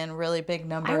pulling in really big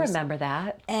numbers. I remember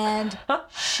that. And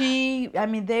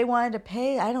they wanted to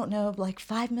pay, I don't know, like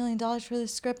 $5 million for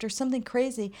this script or something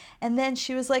crazy. And then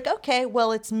she was like, okay,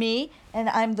 well, it's me, and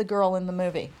I'm the girl in the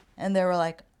movie. And they were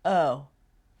like, oh,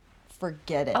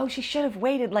 forget it. Oh, she should have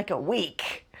waited like a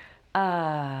week.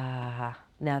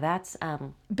 Now that's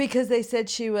because they said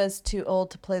she was too old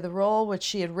to play the role, which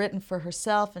she had written for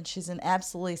herself, and she's an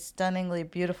absolutely stunningly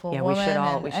beautiful woman. We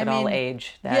should all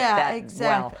age. That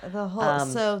exactly. Well.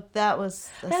 So that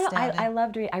was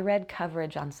astounding. I read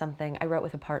coverage on something. I wrote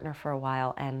with a partner for a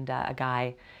while and a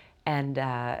guy, and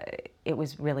it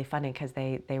was really funny because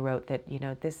they wrote that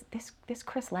this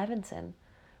Chris Levinson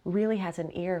really has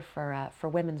an ear for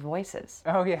women's voices.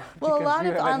 Oh yeah. Well, a lot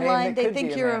of online they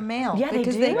think you're a male. Yeah,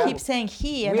 because they keep saying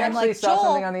he, and we I'm actually like, saw Joel.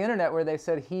 something on the internet where they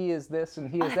said he is this and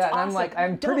he is that, and I'm awesome. like,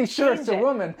 I'm Don't pretty sure it's a change it.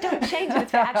 woman. Don't change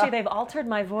it. Actually, they've altered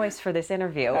my voice for this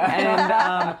interview, and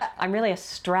I'm really a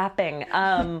strapping,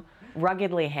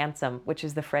 ruggedly handsome, which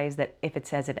is the phrase that if it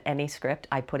says in any script,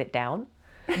 I put it down.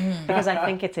 Because I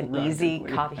think it's an easy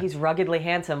copy. He's ruggedly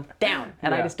handsome, down,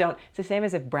 and I just don't. It's the same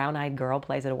as if brown-eyed girl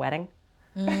plays at a wedding.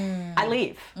 I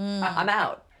leave. I'm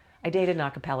out. I dated an a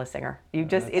cappella singer.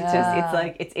 It's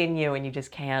like it's in you and you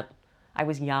just can't. I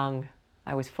was young.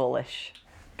 I was foolish.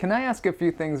 Can I ask a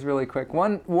few things really quick?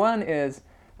 One is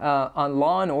on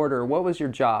Law and Order. What was your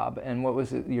job and what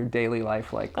was your daily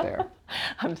life like there?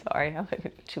 I'm sorry.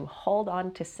 To hold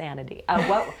on to sanity.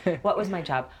 What was my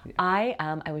job? I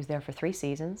was there for 3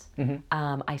 seasons.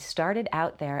 Mm-hmm. I started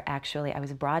out there actually. I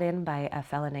was brought in by a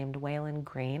fella named Waylon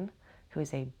Green, who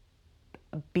is a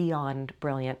beyond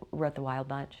brilliant, wrote The Wild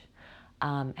Bunch,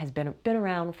 has been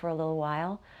around for a little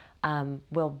while,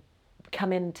 will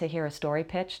come in to hear a story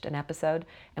pitched, an episode,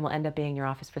 and will end up being in your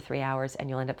office for 3 hours, and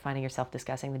you'll end up finding yourself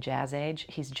discussing the jazz age.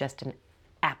 He's just an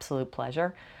absolute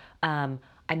pleasure.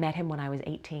 I met him when I was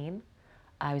 18.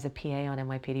 I was a PA on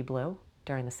NYPD Blue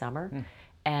during the summer,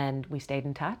 and we stayed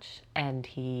in touch, and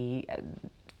he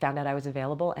found out I was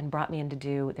available and brought me in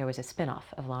to there was a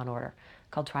spin-off of Law & Order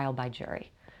called Trial by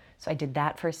Jury. So I did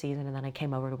that for a season, and then I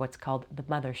came over to what's called the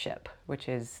Mothership, which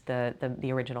is the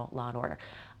original Law and Order.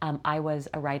 I was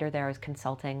a writer there, I was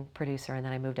consulting producer, and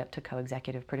then I moved up to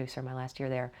co-executive producer my last year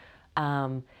there.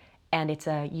 And it's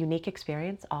a unique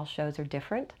experience. All shows are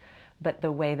different, but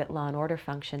the way that Law and Order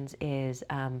functions is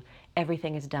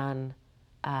everything is done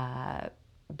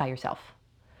by yourself,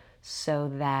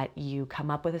 so that you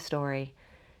come up with a story,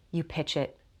 you pitch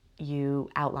it, you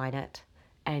outline it,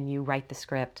 and you write the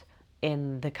script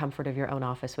in the comfort of your own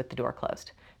office with the door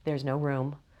closed. There's no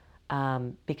room,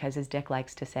 because as Dick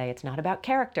likes to say, it's not about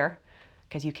character,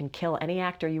 because you can kill any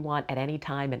actor you want at any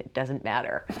time and it doesn't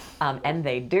matter. And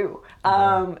they do.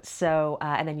 And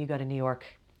then you go to New York,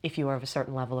 if you are of a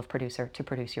certain level of producer, to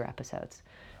produce your episodes.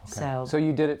 Okay. So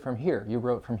you did it from here? You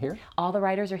wrote from here? All the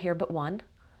writers are here but one.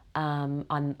 On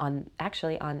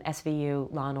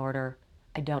SVU, Law and Order,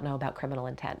 I don't know about Criminal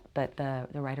Intent, but the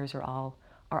writers are all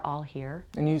here.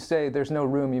 And you say there's no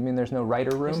room, you mean there's no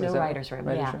writer room? There's no writer's room,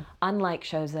 yeah. Unlike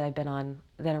shows that I've been on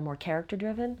that are more character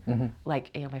driven,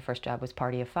 like my first job was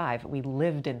Party of Five. We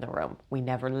lived in the room. We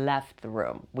never left the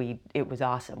room. It was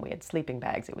awesome. We had sleeping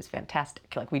bags. It was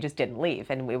fantastic. Like, we just didn't leave,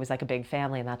 and it was like a big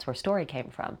family, and that's where Story came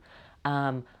from.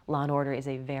 Law and Order is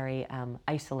a very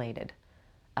isolated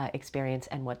experience,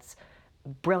 and what's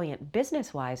brilliant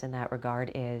business-wise in that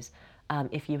regard is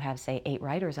if you have, say, 8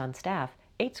 writers on staff,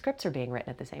 8 scripts are being written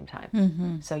at the same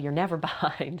time. So you're never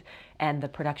behind, and the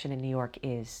production in New York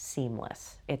is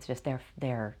seamless. It's just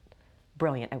they're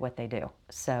brilliant at what they do,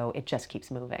 so it just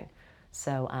keeps moving.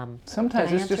 So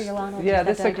sometimes it's just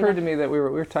this occurred to me that we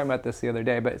were talking about this the other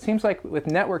day, but it seems like with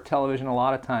network television, a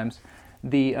lot of times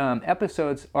the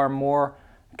episodes are more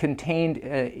contained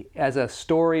as a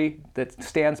story that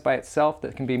stands by itself,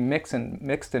 that can be mixed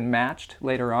and matched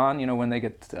later on, when they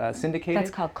get syndicated. That's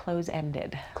called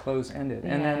close-ended. Close-ended. Yeah.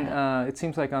 And then it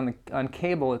seems like on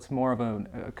cable it's more of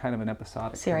a kind of an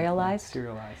episodic. Serialized?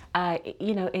 Serialized.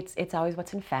 It's always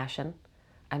what's in fashion.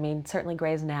 I mean, certainly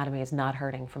Grey's Anatomy is not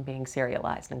hurting from being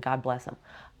serialized, and God bless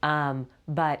them.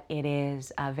 But it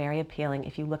is very appealing.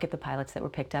 If you look at the pilots that were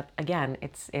picked up, again,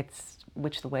 it's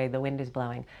which the way the wind is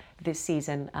blowing. This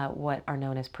season, what are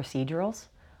known as procedurals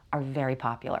are very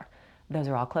popular. Those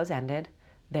are all close-ended.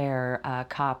 They're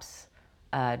cops,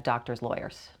 doctors,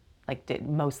 lawyers,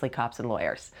 mostly cops and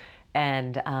lawyers.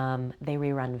 And they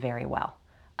rerun very well.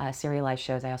 Serialized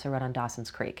shows I also run on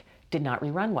Dawson's Creek did not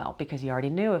rerun well, because you already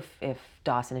knew if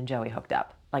Dawson and Joey hooked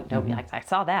up. Nobody, I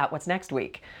saw that, what's next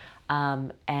week?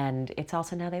 And it's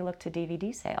also now they look to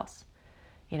DVD sales.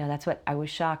 That's what I was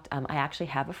shocked. I actually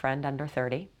have a friend under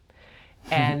 30,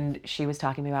 and she was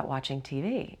talking to me about watching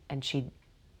TV, and she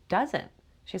doesn't.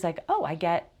 She's like, oh, I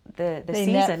get the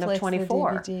season Netflix of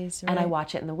 24, DVDs, right? and I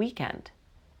watch it in the weekend.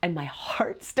 And my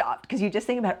heart stopped, because you just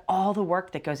think about all the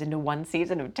work that goes into one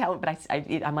season of television.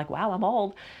 But I'm like, wow, I'm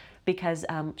old. Because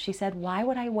she said, why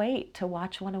would I wait to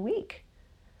watch one a week?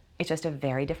 It's just a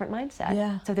very different mindset.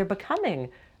 Yeah. So they're becoming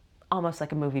almost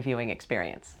like a movie viewing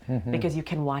experience, because you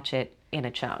can watch it in a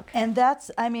chunk. And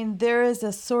there is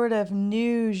a sort of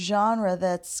new genre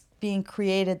that's being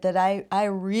created that I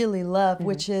really love,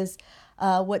 which is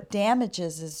what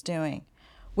Damages is doing,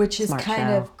 which is Smart kind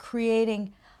show. of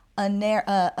creating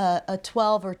a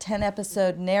 12 or 10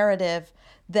 episode narrative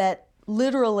that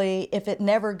literally, if it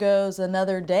never goes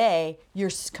another day, you're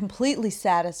completely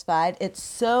satisfied. It's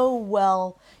so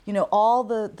well, all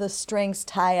the strings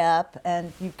tie up,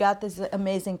 and you've got this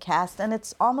amazing cast, and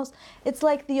it's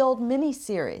like the old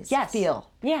miniseries feel.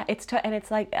 Yeah,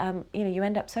 it's like, you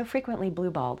end up so frequently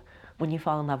blue-balled when you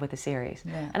fall in love with a series.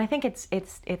 Yeah. And I think it's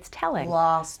telling.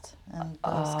 Lost and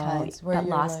those kinds. But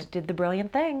Lost did the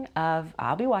brilliant thing of,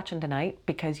 I'll be watching tonight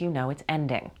because it's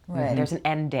ending. Right. There's an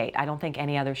end date. I don't think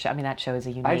any other show, that show is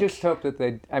a unique. I just hope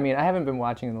that I haven't been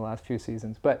watching in the last few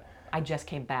seasons, but I just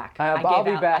came back. I'll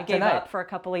be back I gave tonight. up for a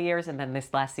couple of years, and then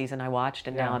this last season I watched,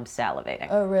 and now I'm salivating.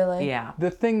 Oh, really? Yeah.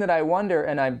 the thing that I wonder,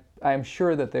 and I'm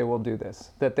sure that they will do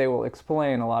this, that they will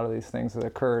explain a lot of these things that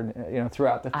occurred,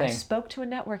 throughout the thing. I spoke to a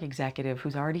network executive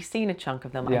who's already seen a chunk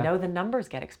of them. Yeah. I know the numbers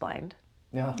get explained.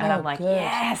 Yeah. And Oh, I'm like, good.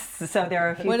 yes! So there are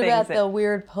a few What things about that... the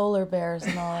weird polar bears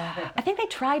and all that? I think they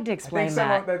tried to explain I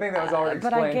that. think that was already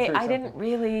but explained. I didn't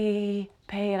really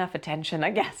pay enough attention,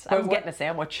 I guess. I was getting a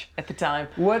sandwich at the time.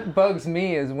 What bugs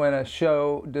me is when a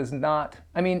show does not,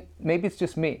 maybe it's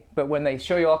just me, but when they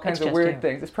show you all kinds It's of just weird you.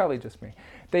 things, it's probably just me.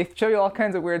 They show you all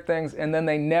kinds of weird things, and then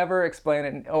they never explain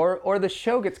it, or the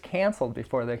show gets canceled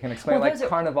before they can explain, Well, like those are-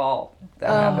 Carnival. That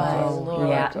Oh, happened my to us. Lord. We're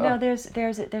Yeah, like, no,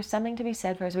 oh. there's something to be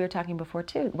said for, as we were talking before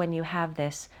too, when you have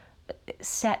this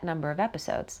set number of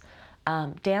episodes.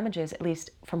 Damages, at least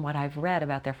from what I've read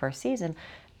about their first season,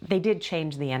 they did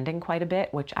change the ending quite a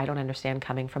bit, which I don't understand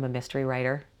coming from a mystery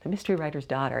writer. The mystery writer's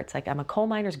daughter. It's like I'm a coal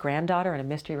miner's granddaughter and a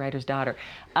mystery writer's daughter.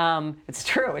 It's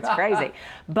true. It's crazy.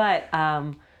 But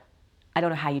I don't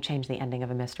know how you change the ending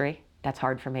of a mystery. That's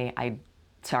hard for me.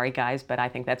 Sorry guys, but I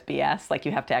think that's BS. Like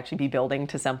you have to actually be building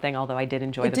to something, although I did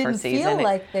enjoy the first season. It didn't feel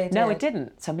like they did. No, it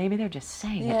didn't. So maybe they're just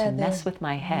saying it to mess with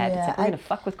my head. It's like we're going to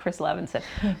fuck with Chris Levinson.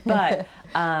 But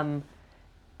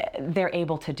they're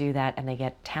able to do that, and they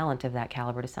get talent of that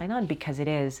caliber to sign on because it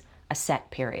is a set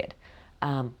period,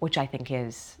 which I think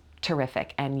is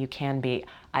terrific. And you can be,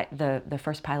 the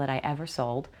first pilot I ever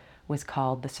sold was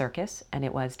called The Circus, and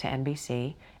it was to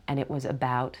NBC, and it was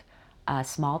about a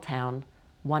small town,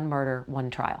 one murder, one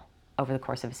trial over the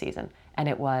course of a season. And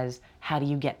it was, how do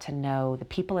you get to know the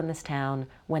people in this town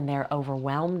when they're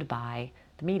overwhelmed by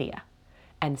the media?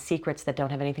 And secrets that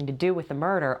don't have anything to do with the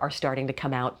murder are starting to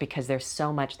come out because there's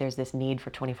so much, there's this need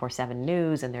for 24/7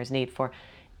 news, and there's need for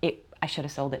it. I should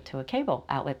have sold it to a cable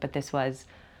outlet, but this was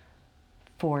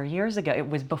 4 years ago. It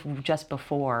was just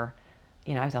before,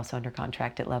 I was also under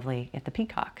contract at Lovely at the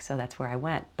Peacock, so that's where I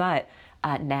went. But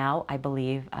now I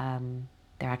believe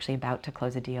they're actually about to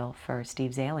close a deal for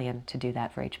Steve Zalian to do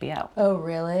that for HBO. Oh,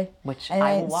 really? Which and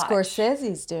I will watch.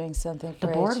 Scorsese's doing something for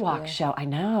The Boardwalk HBO. show. I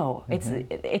know.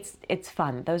 It's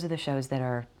fun. Those are the shows that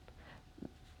are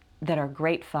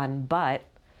great fun. But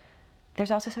there's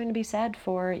also something to be said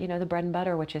for the bread and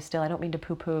butter, which is still. I don't mean to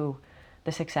poo-poo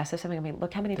the success of something. I mean,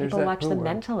 look how many people watch The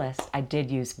Mentalist. I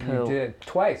did use poo. You did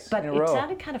twice but in a row. It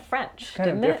sounded kind of French, kind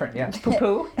didn't of different, it? yeah.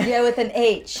 Poo-poo. Yeah, with an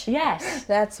H. Yes.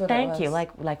 That's what Thank it was. you,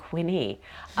 like Winnie.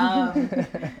 But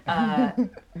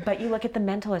you look at The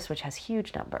Mentalist, which has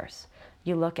huge numbers.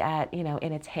 You look at, in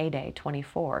its heyday,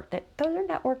 24. Those are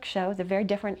network shows. They're very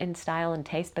different in style and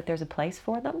taste, but there's a place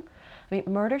for them. I mean,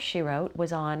 Murder, She Wrote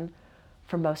was on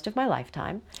for most of my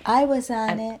lifetime. I was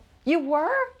on it. You were?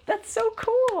 That's so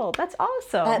cool. That's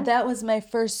awesome. That was my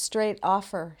first straight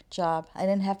offer job. I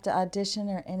didn't have to audition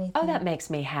or anything. Oh, that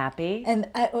makes me happy. And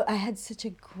I had such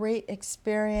a great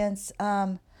experience.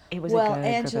 It was a good group of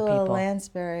Angela people.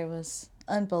 Lansbury was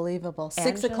unbelievable. 6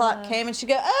 Angela. o'clock came and she'd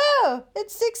go, "Oh,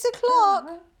 it's 6 o'clock.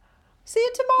 See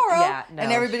you tomorrow." Yeah, no,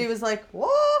 and everybody was like,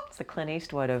 "What?" It's the Clint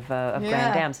Eastwood of Grand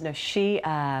Dams. No,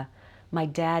 my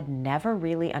dad never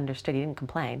really understood. He didn't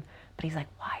complain, but he's like,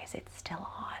 "Why is it still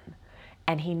on?"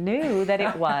 And he knew that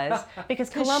it was because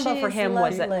Columbo for him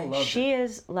was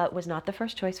not the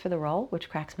first choice for the role, which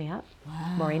cracks me up.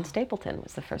 Wow. Maureen Stapleton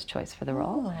was the first choice for the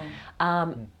role.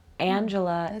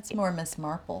 Angela. That's more Miss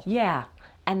Marple. Yeah.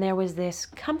 And there was this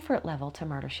comfort level to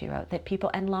Murder, She Wrote that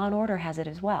people, and Law & Order has it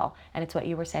as well. And it's what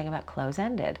you were saying about Close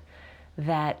Ended,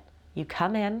 that you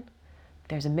come in,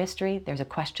 there's a mystery, there's a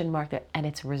question mark, and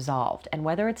it's resolved. And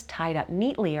whether it's tied up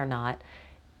neatly or not,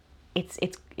 it's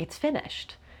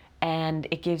finished. And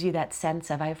it gives you that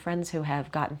sense of, I have friends who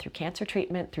have gotten through cancer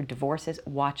treatment, through divorces,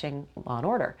 watching Law &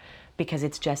 Order, because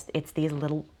it's these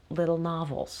little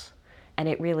novels. And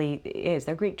it really is.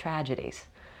 They're Greek tragedies,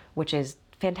 which is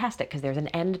fantastic because there's an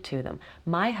end to them.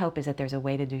 My hope is that there's a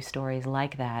way to do stories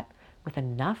like that with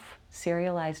enough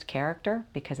serialized character,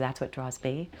 because that's what draws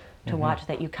me to watch,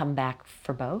 that you come back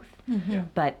for both. Yeah.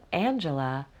 But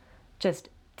Angela, just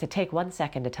to take 1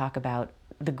 second to talk about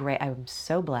I'm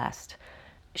so blessed.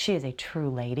 She is a true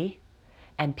lady.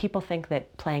 And people think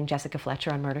that playing Jessica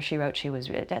Fletcher on Murder, She Wrote,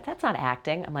 that's not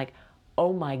acting. I'm like,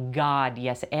 oh my God,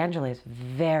 yes, Angela is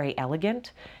very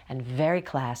elegant and very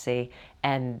classy,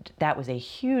 and that was a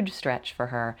huge stretch for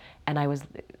her. And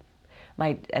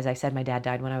as I said, my dad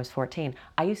died when I was 14.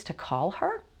 I used to call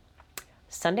her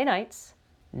Sunday nights,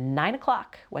 9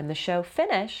 o'clock, when the show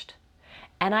finished,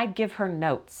 and I'd give her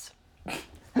notes.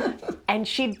 And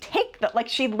she'd take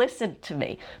she'd listen to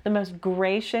me. The most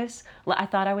gracious. I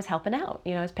thought I was helping out.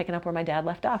 I was picking up where my dad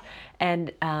left off.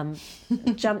 And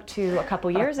jumped to a couple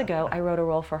years ago, I wrote a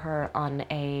role for her on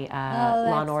a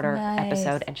Law & Order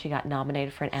episode, and she got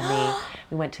nominated for an Emmy.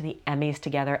 We went to the Emmys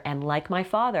together, and like my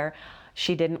father,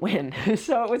 she didn't win.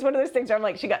 So it was one of those things where I'm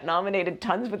like, she got nominated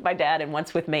tons with my dad and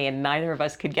once with me, and neither of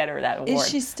us could get her that award. Is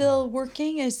she still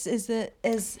working?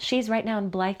 She's right now in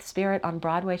Blythe Spirit on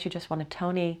Broadway. She just won a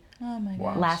Tony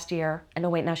last year. And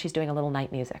now she's doing a little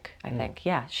night music, I think.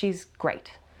 Yeah, she's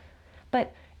great.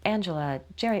 But Angela,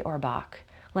 Jerry Orbach,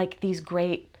 like these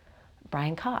great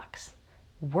Brian Cox,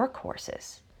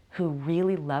 workhorses who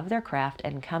really love their craft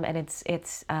and come, and it's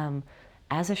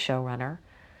as a showrunner,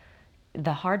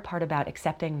 the hard part about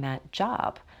accepting that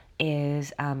job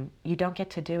is you don't get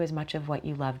to do as much of what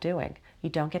you love doing. You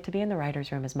don't get to be in the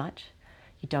writer's room as much.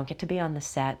 You don't get to be on the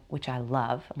set, which I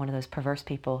love. I'm one of those perverse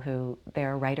people who,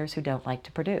 there are writers who don't like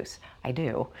to produce. I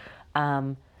do.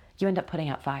 You end up putting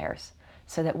out fires.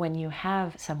 so that when you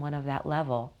have someone of that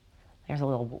level, there's a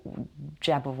little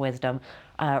jab of wisdom,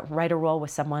 write a role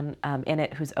with someone in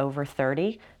it who's over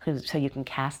 30, so you can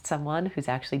cast someone who's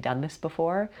actually done this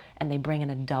before, and they bring an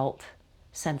adult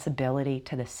sensibility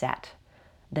to the set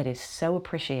that is so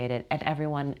appreciated, and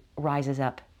everyone rises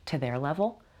up to their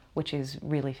level, which is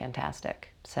really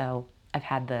fantastic. So I've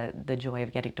had the joy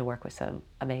of getting to work with some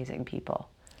amazing people.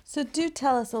 So do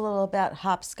tell us a little about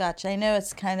hopscotch. I know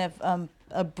it's kind of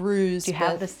a bruise. Do you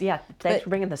have this? Yeah, thanks for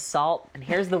bringing the salt, and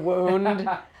here's the wound.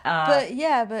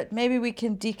 But maybe we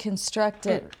can deconstruct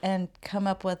it and come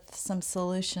up with some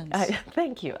solutions.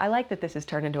 Thank you. I like that this has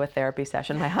turned into a therapy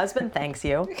session. My husband thanks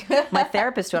you. My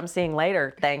therapist, who I'm seeing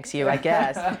later, thanks you, I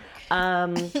guess.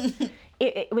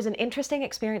 It was an interesting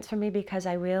experience for me because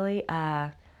I really,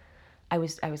 I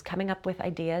was coming up with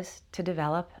ideas to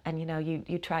develop, and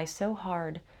you try so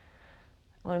hard.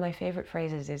 One of my favorite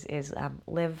phrases is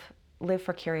live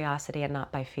for curiosity and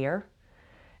not by fear.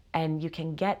 And you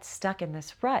can get stuck in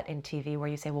this rut in TV where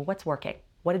you say, well, what's working?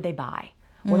 What did they buy?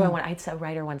 What do I want? I had a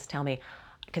writer once tell me,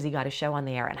 because he got a show on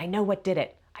the air, and I know what did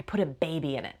it. I put a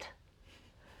baby in it.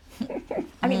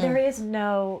 I mean, there is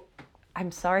no,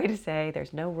 I'm sorry to say,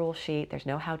 there's no rule sheet. There's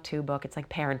no how-to book. It's like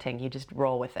parenting. You just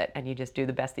roll with it, and you just do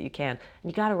the best that you can.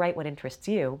 And you got to write what interests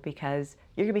you, because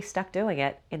you're going to be stuck doing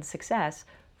it in success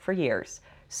for years.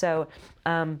 So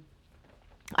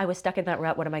I was stuck in that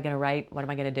rut. What am I going to write? What am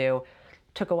I going to do?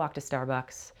 Took a walk to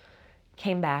Starbucks,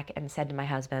 came back and said to my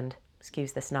husband,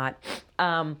 excuse the snot,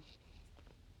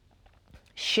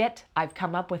 shit, I've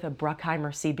come up with a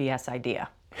Bruckheimer CBS idea.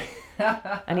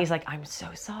 And he's like, I'm so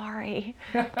sorry.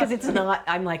 Because it's not,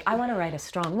 I'm like, I want to write a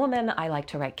strong woman. I like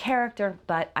to write character,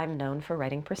 but I'm known for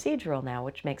writing procedural now,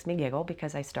 which makes me giggle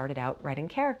because I started out writing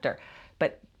character.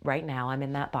 But right now I'm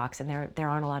in that box, and there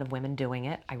aren't a lot of women doing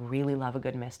it. I really love a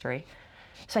good mystery.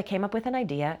 So I came up with an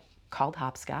idea called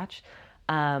Hopscotch.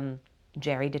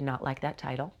 Jerry did not like that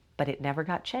title, but it never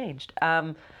got changed.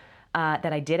 That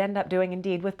I did end up doing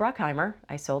indeed with Bruckheimer.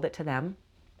 I sold it to them.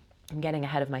 I'm getting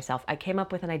ahead of myself. I came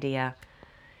up with an idea.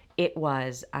 It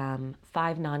was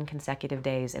 5 non-consecutive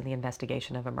days in the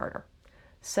investigation of a murder.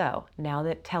 So now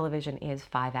that television is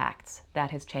 5 acts,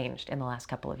 that has changed in the last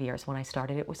couple of years. When I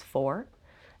started, it was 4,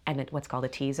 and what's called a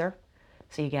teaser.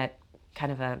 So you get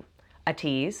kind of a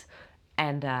tease,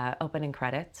 and opening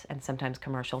credits, and sometimes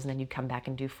commercials, and then you come back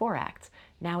and do 4 acts.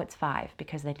 Now it's 5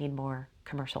 because they need more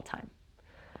commercial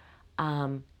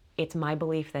time. It's my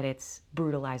belief that it's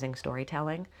brutalizing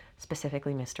storytelling,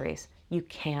 specifically mysteries. You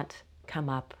can't come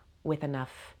up with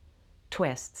enough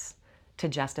twists to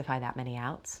justify that many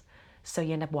outs. So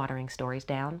you end up watering stories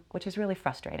down, which is really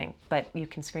frustrating. But you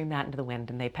can scream that into the wind,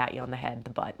 and they pat you on the head,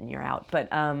 the butt, and you're out. But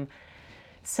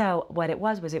so what it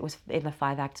was in the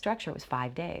 5-act structure, it was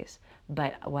 5 days.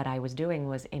 But what I was doing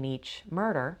was in each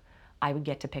murder, I would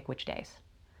get to pick which days.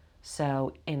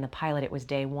 So in the pilot, it was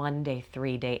day 1, day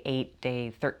 3, day 8,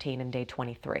 day 13, and day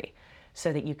 23.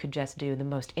 So that you could just do the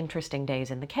most interesting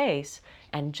days in the case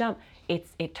and jump.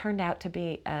 It turned out to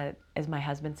be, as my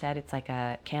husband said, it's like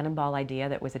a cannonball idea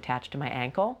that was attached to my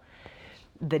ankle.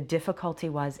 The difficulty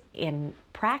was in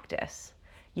practice,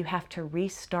 you have to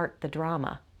restart the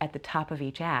drama at the top of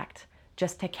each act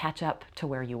just to catch up to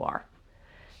where you are.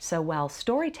 So while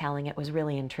storytelling, it was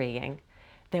really intriguing.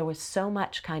 There was so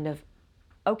much kind of,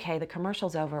 okay, the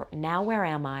commercial's over. Now where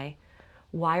am I?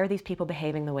 Why are these people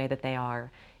behaving the way that they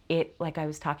are? It, like I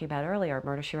was talking about earlier,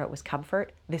 Murder, She Wrote was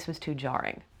comfort. This was too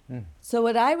jarring. So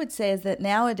what I would say is that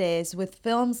nowadays, with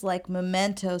films like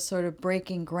Memento sort of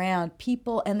breaking ground,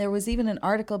 people, and there was even an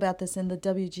article about this in the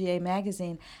WGA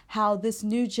magazine, how this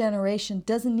new generation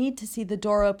doesn't need to see the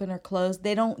door open or close.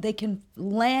 They can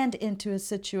land into a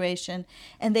situation,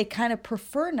 and they kind of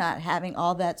prefer not having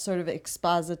all that sort of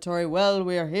expository, well,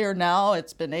 we're here now,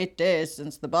 it's been 8 days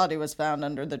since the body was found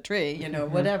under the tree,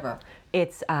 whatever.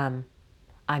 It's,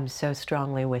 I'm so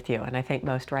strongly with you, and I think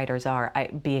most writers are.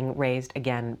 Being raised,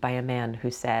 again, by a man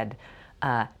who said,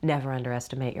 never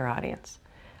underestimate your audience.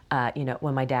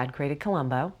 When my dad created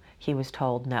Columbo, he was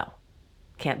told, no,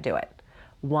 can't do it.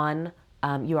 One,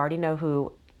 you already know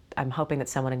who, I'm hoping that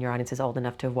someone in your audience is old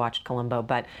enough to have watched Columbo,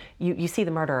 but you see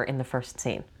the murderer in the first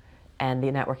scene. And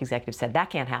the network executive said, that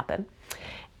can't happen.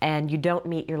 And you don't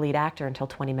meet your lead actor until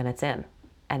 20 minutes in.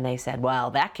 And they said,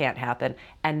 well, that can't happen.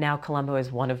 And now Columbo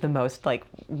is one of the most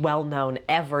well-known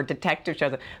ever detective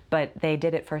shows. But they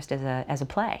did it first as a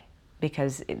play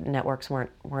because networks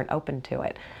weren't open to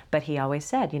it. But he always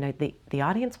said, the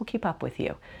audience will keep up with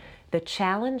you. The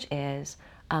challenge is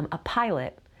a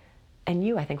pilot,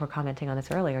 and I think were commenting on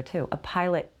this earlier too, a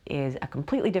pilot is a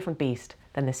completely different beast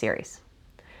than the series.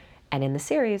 And in the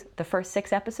series, the first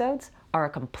 6 episodes are a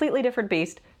completely different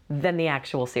beast than the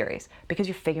actual series because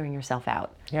you're figuring yourself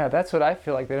out. Yeah, that's what I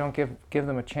feel like. They don't give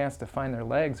them a chance to find their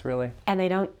legs, really. And they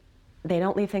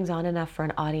don't leave things on enough for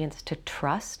an audience to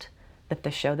trust that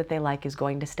the show that they like is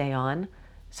going to stay on,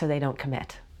 so they don't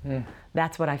commit.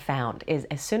 That's what I found, is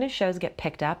as soon as shows get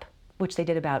picked up, which they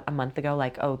did about a month ago,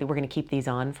 like, oh, we're going to keep these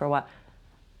on for a while,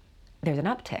 there's an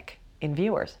uptick in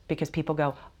viewers because people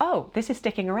go, oh, this is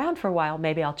sticking around for a while,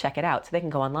 maybe I'll check it out. So they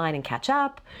can go online and catch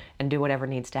up and do whatever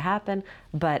needs to happen.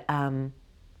 But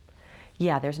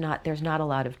yeah, there's not a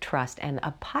lot of trust. And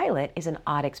a pilot is an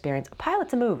odd experience. A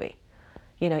pilot's a movie.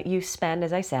 You know, you spend,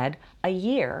 as I said, a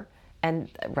year and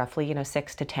roughly,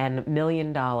 $6 to $10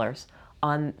 million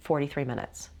on 43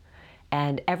 minutes.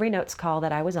 And every notes call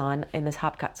that I was on in this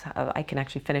hopscotch, I can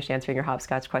actually finish answering your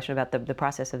hopscotch question about the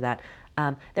process of that.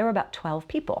 There were about 12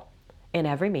 people in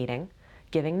every meeting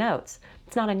giving notes.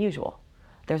 It's not unusual.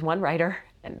 There's one writer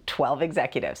and 12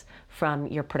 executives from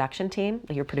your production team,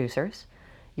 your producers,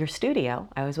 your studio,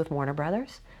 I was with Warner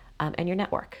Brothers, and your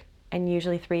network. And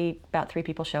usually about three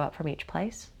people show up from each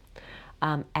place,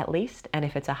 at least. And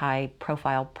if it's a high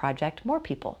profile project, more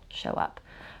people show up.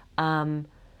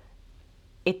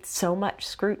 It's so much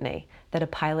scrutiny that a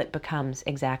pilot becomes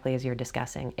exactly as you're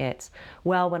discussing. It's,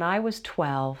 well, when I was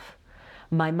 12,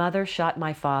 my mother shot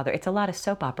my father. It's a lot of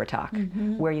soap opera talk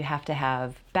where you have to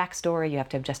have backstory, you have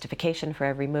to have justification for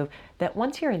every move. That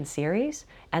once you're in series,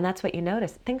 and that's what you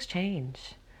notice, things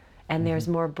change. And there's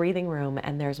more breathing room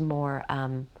and there's more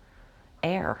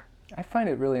air. I find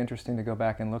it really interesting to go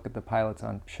back and look at the pilots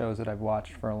on shows that I've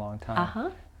watched for a long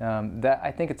time. That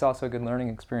I think it's also a good learning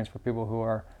experience for people who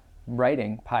are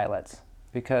writing pilots,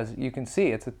 because you can see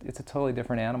it's a totally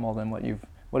different animal than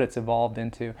what it's evolved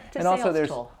into. It's a sales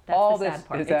tool. That's the sad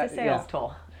part. It's a sales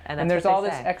tool. And there's all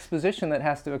this exposition that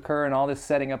has to occur and all this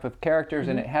setting up of characters,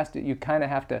 and you kind of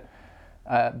have to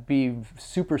be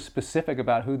super specific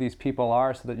about who these people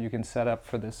are so that you can set up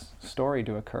for this story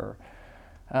to occur.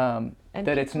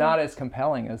 That it's not as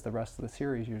compelling as the rest of the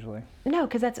series usually. No,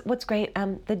 because that's what's great.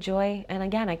 The joy, and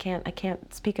again, I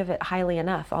can't speak of it highly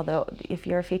enough. Although, if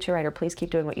you're a feature writer, please keep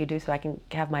doing what you do so I can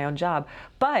have my own job.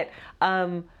 But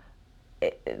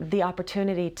the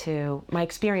opportunity my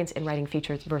experience in writing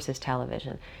features versus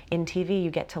television. In TV,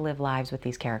 you get to live lives with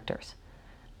these characters.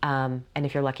 And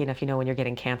if you're lucky enough, when you're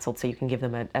getting canceled, so you can give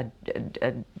them a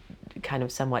kind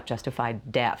of somewhat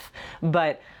justified death.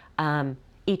 But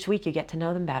each week you get to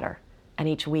know them better. And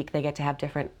each week they get to have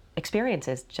different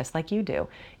experiences, just like you do.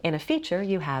 In a feature,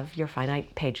 you have your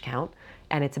finite page count,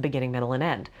 and it's a beginning, middle, and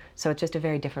end. So it's just a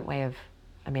very different way of,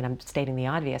 I'm stating the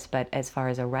obvious, but as far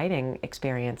as a writing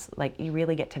experience, like, you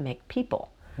really get to make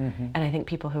people. And I think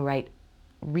people who write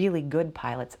really good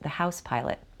pilots, the House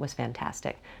pilot was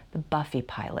fantastic. The Buffy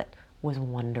pilot was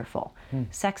wonderful.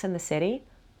 Sex and the City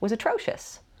was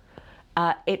atrocious.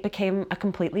 It became a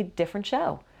completely different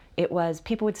show. It was,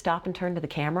 people would stop and turn to the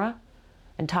camera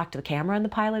and talk to the camera in the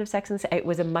pilot of Sex and the City. It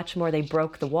was a much more, they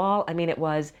broke the wall.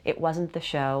 It wasn't the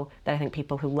show that I think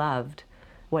people who loved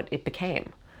what it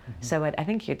became. So I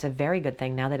think it's a very good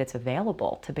thing now that it's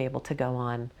available to be able to go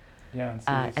on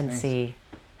and see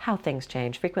how things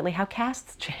change, frequently how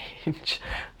casts change.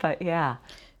 But yeah.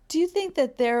 Do you think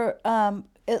that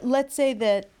let's say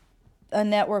that a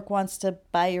network wants to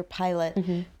buy your pilot,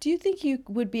 do you think you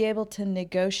would be able to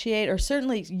negotiate, or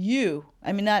certainly you,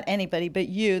 not anybody, but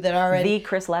you that already... The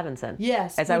Chris Levinson.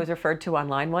 Yes. As I was referred to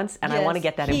online once, and I want to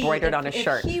get that embroidered on a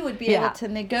shirt. He would be able to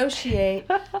negotiate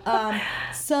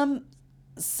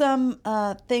some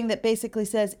thing that basically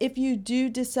says, if you do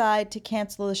decide to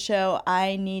cancel the show,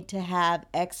 I need to have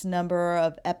X number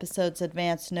of episodes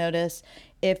advance notice.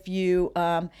 If you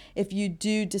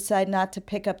do decide not to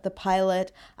pick up the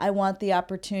pilot, I want the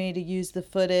opportunity to use the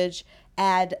footage,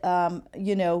 add,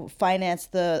 finance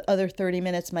the other 30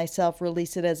 minutes myself,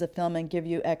 release it as a film, and give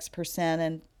you X percent.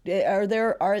 And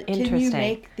can you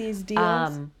make these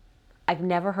deals? I've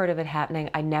never heard of it happening.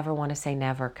 I never want to say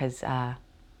never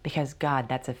because God,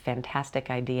 that's a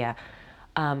fantastic idea.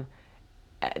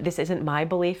 This isn't my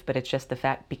belief, but it's just the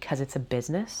fact, because it's a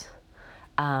business.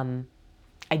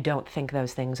 I don't think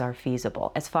those things are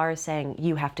feasible. As far as saying,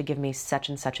 you have to give me such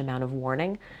and such amount of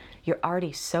warning, you're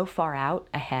already so far out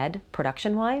ahead,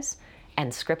 production-wise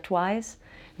and script-wise,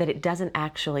 that it doesn't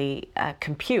actually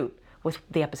compute with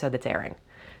the episode that's airing.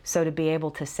 So to be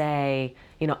able to say,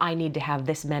 I need to have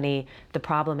this many, the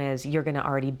problem is you're going to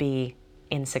already be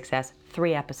in success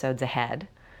 3 episodes ahead,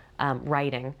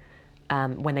 writing,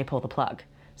 when they pull the plug.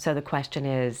 So the question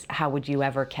is, how would you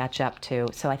ever catch up to?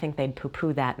 So I think they'd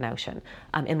poo-poo that notion,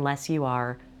 unless you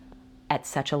are at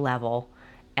such a level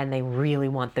and they really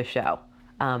want the show.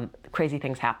 Crazy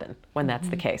things happen when that's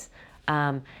the case.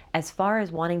 As far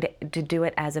as wanting to do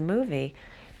it as a movie,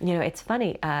 it's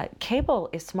funny. Cable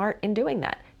is smart in doing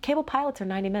that. Cable pilots are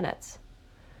 90 minutes.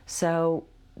 So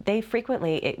they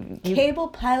frequently... Cable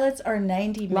pilots are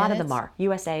 90 minutes? A lot of them are.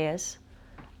 USA is.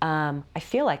 I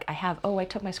feel like I have... I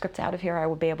took my scripts out of here. I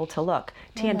will be able to look.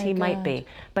 TNT might be.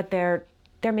 But they're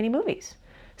mini movies.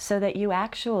 So that you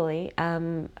actually...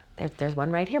 there's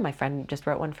one right here. My friend just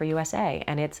wrote one for USA.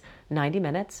 And it's 90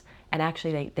 minutes. And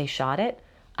actually, they shot it.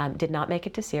 Did not make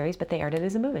it to series, but they aired it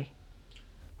as a movie.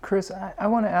 Chris, I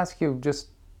want to ask you just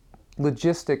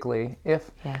logistically, if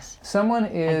yes. someone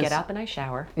is... I get up and I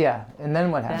shower. Yeah, and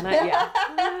then what happens?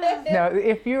 Now,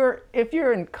 if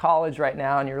you're in college right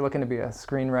now and you're looking to be a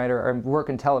screenwriter or work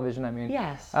in television, I mean,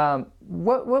 yes.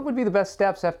 What would be the best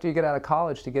steps after you get out of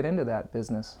college to get into that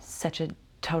business? Such a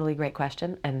totally great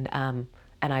question, and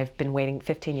I've been waiting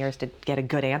 15 years to get a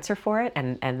good answer for it,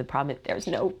 and the problem is there's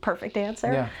no perfect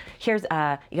answer. Yeah. Here's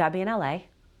you gotta be in LA.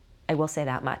 I will say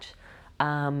that much,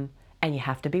 and you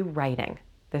have to be writing.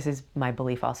 This is my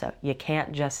belief also. You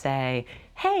can't just say,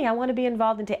 hey, I want to be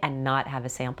involved in and not have a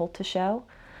sample to show.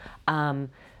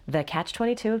 The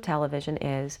catch-22 of television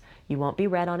is you won't be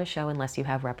read on a show unless you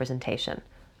have representation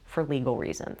for legal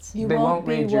reasons. They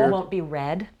won't be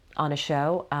read on a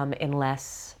show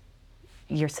unless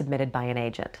you're submitted by an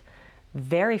agent.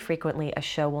 Very frequently, a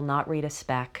show will not read a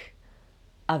spec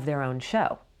of their own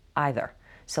show either.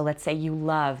 So let's say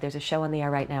there's a show on the air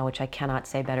right now which I cannot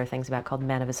say better things about called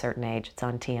Men of a Certain Age. It's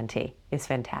on TNT. It's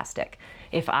fantastic.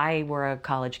 If I were a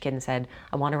college kid and said,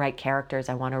 I want to write characters,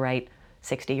 I want to write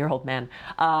 60-year-old men,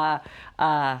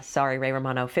 sorry, Ray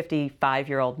Romano,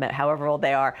 55-year-old men, however old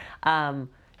they are,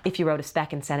 if you wrote a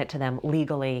spec and sent it to them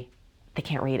legally, they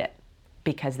can't read it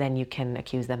because then you can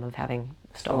accuse them of having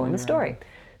stolen the story.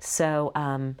 So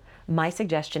my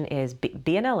suggestion is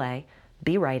be in LA,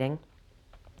 be writing.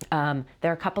 There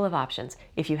are a couple of options.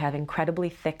 If you have incredibly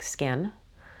thick skin,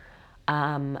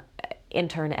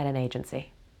 intern at an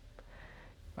agency.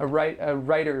 A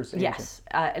writer's agent? Yes.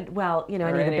 Well, any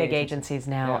of the big agencies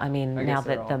now, Yeah. I mean, now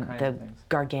that the things.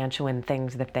 gargantuan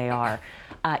things that they are.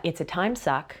 It's a time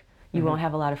suck. You won't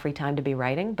have a lot of free time to be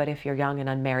writing, but if you're young and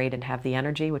unmarried and have the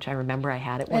energy, which I remember I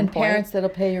had at one point. And parents that'll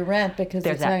pay your rent because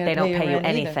it's not going to they don't pay you rent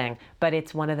anything. either. But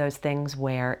it's one of those things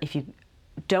where if you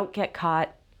don't get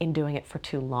caught in doing it for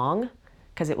too long,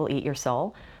 because it will eat your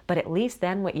soul, but at least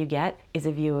then what you get is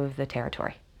a view of the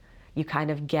territory. You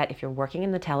kind of get, if you're working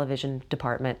in the television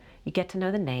department, you get to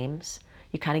know the names,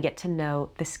 you kind of get to know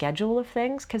the schedule of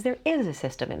things, because there is a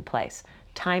system in place.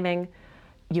 Timing.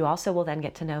 You also will then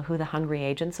get to know who the hungry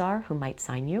agents are who might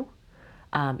sign you.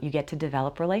 You get to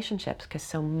develop relationships, because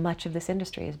so much of this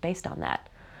industry is based on that.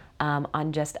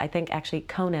 I think actually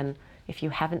Conan, if you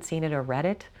haven't seen it or read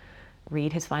it,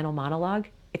 read his final monologue.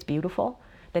 It's beautiful.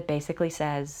 That basically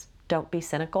says, don't be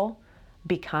cynical,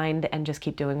 be kind, and just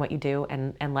keep doing what you do,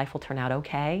 and life will turn out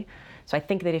okay. So I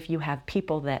think that if you have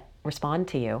people that respond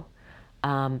to you,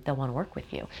 they'll want to work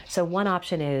with you. So one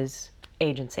option is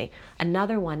agency.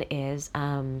 Another one is,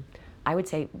 I would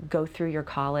say, go through your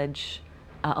college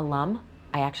alum.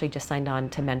 I actually just signed on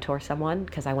to mentor someone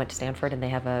because I went to Stanford and they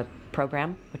have a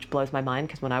program, which blows my mind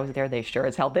because when I was there, they sure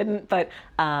as hell didn't. But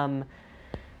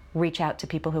reach out to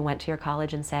people who went to your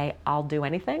college and say, I'll do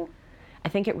anything. I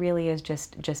think it really is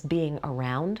just being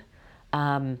around.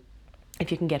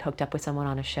 If you can get hooked up with someone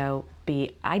on a show,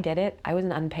 I did it. I was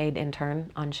an unpaid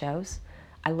intern on shows.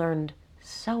 I learned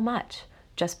so much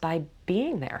just by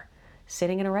being there,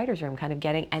 sitting in a writer's room, kind of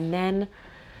and then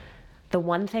the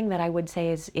one thing that I would say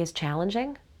is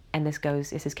challenging, and this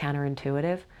is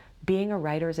counterintuitive, being a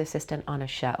writer's assistant on a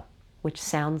show, which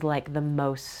sounds like the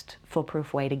most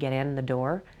foolproof way to get in the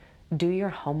door. Do your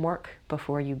homework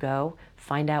before you go.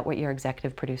 Find out what your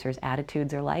executive producer's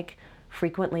attitudes are like.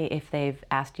 Frequently, if they've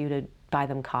asked you to buy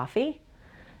them coffee,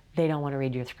 they don't want to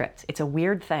read your scripts. It's a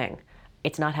weird thing.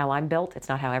 It's not how I'm built. It's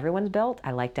not how everyone's built.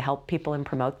 I like to help people and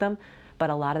promote them. But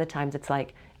a lot of the times it's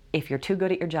like, if you're too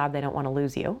good at your job, they don't want to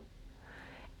lose you.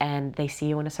 And they see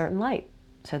you in a certain light.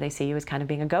 So they see you as kind of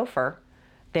being a gopher.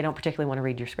 They don't particularly want to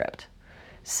read your script.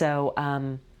 So,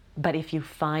 but if you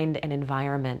find an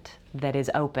environment that is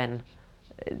open,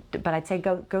 but I'd say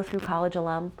go through college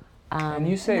alum. And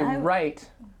you say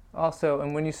write also,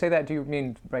 and when you say that, do you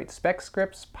mean write spec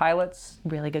scripts, pilots?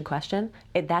 Really good question.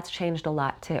 That's changed a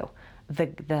lot too.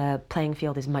 The playing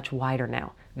field is much wider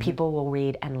now. Mm-hmm. People will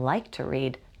read and like to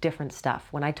read different stuff.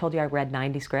 When I told you I read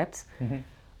 90 scripts,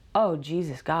 oh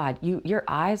Jesus God, your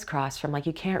eyes cross from like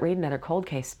you can't read another cold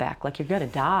case spec, like you're gonna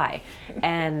die.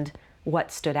 And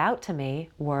what stood out to me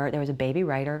there was a baby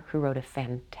writer who wrote a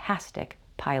fantastic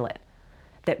pilot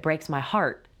that breaks my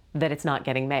heart that it's not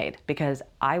getting made, because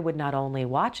I would not only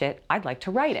watch it, I'd like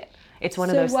to write it. It's one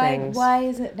of So those things. why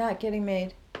is it not getting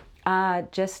made?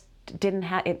 Just didn't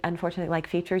have it, unfortunately, like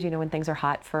features, when things are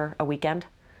hot for a weekend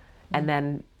and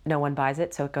then no one buys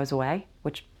it, so it goes away,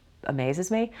 which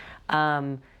amazes me.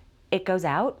 It goes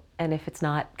out, and if it's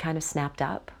not kind of snapped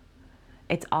up,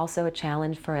 it's also a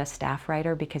challenge for a staff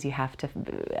writer, because you have to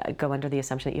go under the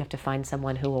assumption that you have to find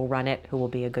someone who will run it, who will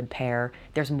be a good pair.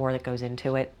 There's more that goes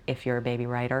into it if you're a baby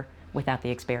writer without the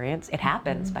experience. It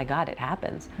happens, by God, it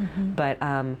happens. But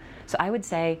so I would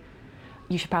say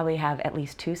you should probably have at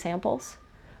least 2 samples.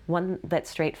 One that's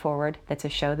straightforward, that's a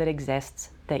show that exists,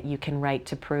 that you can write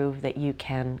to prove that you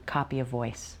can copy a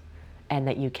voice and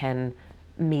that you can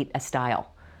meet a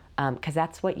style. Because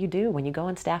that's what you do when you go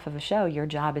on staff of a show. Your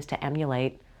job is to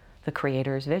emulate the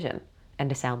creator's vision and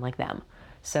to sound like them.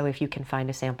 So if you can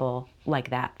find a sample like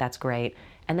that, that's great.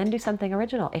 And then do something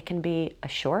original. It can be a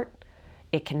short,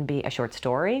 it can be a short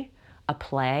story, a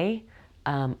play,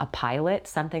 a pilot,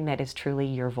 something that is truly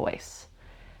your voice.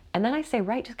 And then I say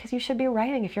write, just because you should be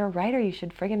writing. If you're a writer, you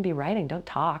should friggin' be writing. Don't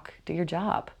talk, do your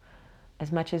job.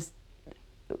 As much as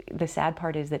the sad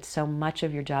part is that so much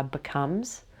of your job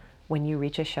becomes, when you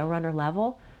reach a showrunner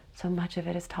level, so much of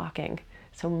it is talking.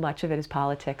 So much of it is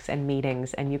politics and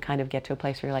meetings, and you kind of get to a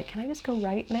place where you're like, can I just go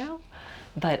write now?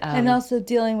 But And also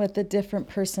dealing with the different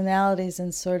personalities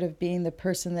and sort of being the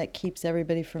person that keeps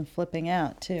everybody from flipping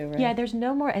out too, right? yeah, there's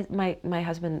no more, my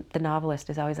husband, the novelist,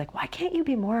 is always like, why can't you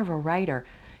be more of a writer?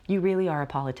 You really are a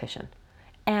politician.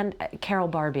 And Carol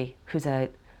Barbie, who's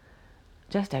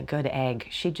just a good egg.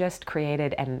 She just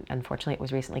created, and unfortunately it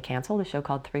was recently canceled, a show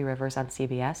called 3 Rivers on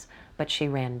CBS, but she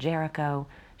ran Jericho,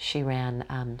 she ran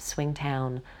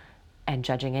Swingtown and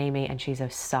Judging Amy, and she's a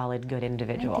solid, good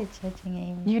individual. I did Judging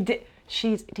Amy. You did.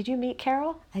 Did you meet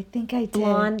Carol? I think I did.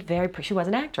 Blonde, she was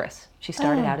an actress. She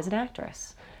started out as an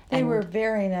actress. They were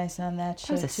very nice on that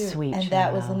show was a too. sweet and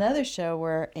that was show. another show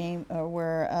where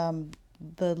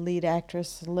the lead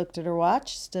actress looked at her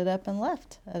watch, stood up, and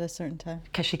left at a certain time.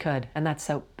 Because she could, and that's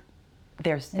so.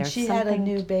 There's And she something, had a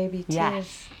new baby too.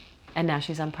 Yes, and now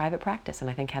she's on private practice, and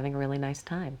I think having a really nice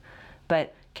time.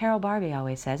 But Carol Barbie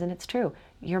always says, and it's true,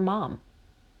 you're mom,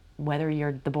 whether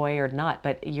you're the boy or not,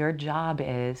 but your job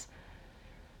is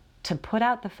to put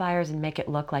out the fires and make it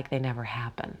look like they never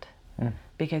happened.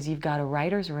 Because you've got a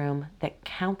writer's room that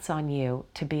counts on you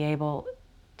to be able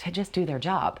to just do their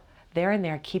job. They're in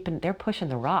there they're pushing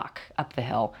the rock up the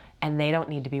hill, and they don't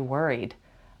need to be worried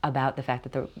about the fact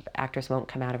that the actress won't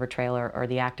come out of her trailer, or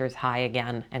the actor's high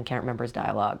again and can't remember his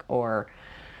dialogue, or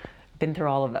been through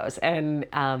all of those. And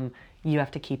you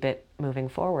have to keep it moving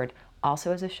forward.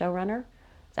 Also, as a showrunner,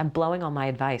 I'm blowing all my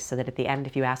advice so that at the end,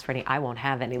 if you ask for any, I won't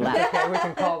have any left. Okay, we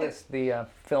can call this the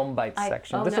film bites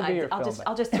section. This will be your film bite.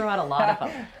 I'll just throw out a lot of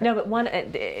them. No, but one,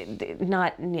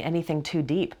 not anything too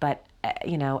deep, but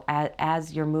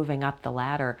as you're moving up the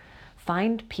ladder,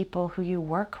 find people who you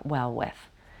work well with.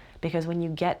 Because when you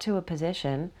get to a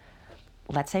position,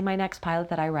 let's say my next pilot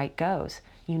that I write goes,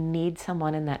 you need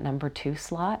someone in that number 2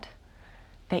 slot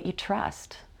that you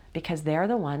trust, because they're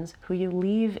the ones who you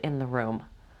leave in the room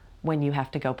when you have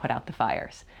to go put out the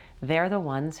fires. They're the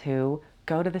ones who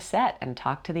go to the set and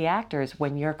talk to the actors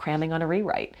when you're cramming on a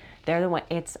rewrite. They're the one.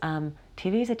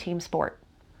 TV is a team sport,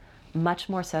 much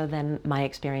more so than my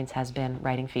experience has been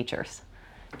writing features.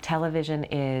 Television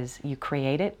is, you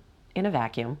create it in a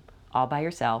vacuum, all by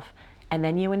yourself, and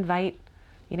then you invite,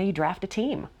 you draft a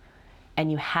team,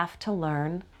 and you have to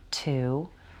learn to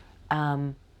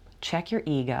check your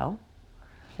ego.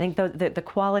 I think the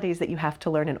qualities that you have to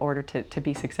learn in order to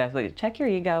be successful: check your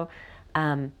ego,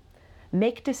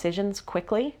 make decisions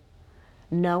quickly,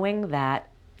 knowing that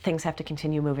things have to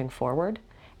continue moving forward,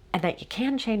 and that you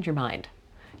can change your mind.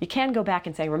 You can go back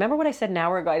and say, remember what I said an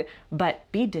hour ago, but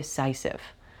be decisive,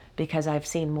 because I've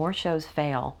seen more shows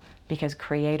fail because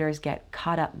creators get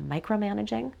caught up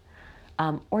micromanaging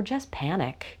or just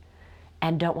panic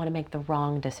and don't want to make the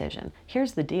wrong decision.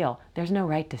 Here's the deal. There's no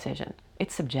right decision.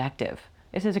 It's subjective.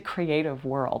 This is a creative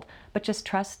world, but just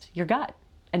trust your gut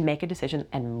and make a decision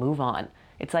and move on.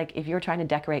 It's like if you're trying to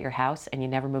decorate your house and you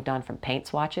never moved on from paint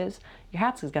swatches, your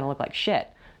house is going to look like shit.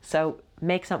 So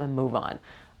make something and move on.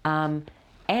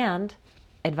 And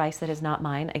advice that is not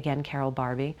mine, again, Carol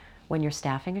Barbie, when you're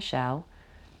staffing a show,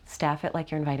 staff it like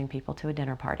you're inviting people to a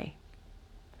dinner party.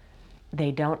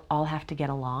 They don't all have to get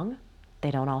along.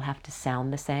 They don't all have to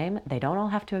sound the same. They don't all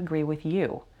have to agree with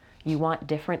you. You want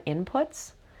different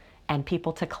inputs and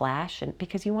people to clash, and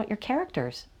because you want your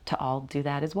characters to all do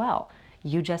that as well.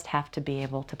 You just have to be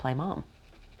able to play mom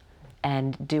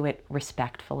and do it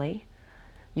respectfully.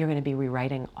 You're going to be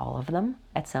rewriting all of them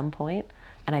at some point.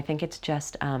 And I think it's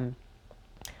just,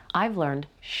 I've learned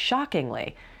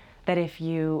shockingly that if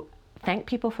you thank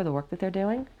people for the work that they're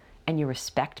doing and you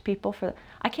respect people for,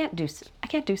 I can't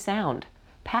do sound.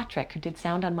 Patrick, who did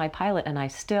sound on my pilot, and I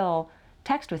still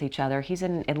text with each other. He's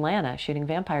in Atlanta shooting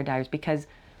Vampire Diaries because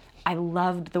I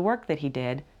loved the work that he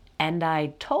did, and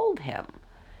I told him.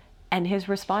 And his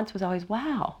response was always,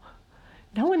 wow,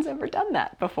 no one's ever done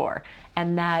that before.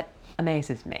 And that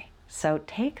amazes me. So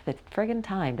take the friggin'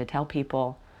 time to tell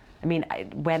people. I mean,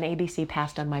 when ABC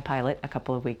passed on my pilot a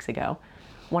couple of weeks ago,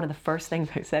 one of the first things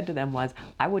I said to them was,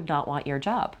 I would not want your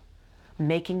job.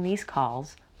 Making these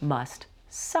calls must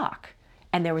suck.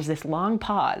 And there was this long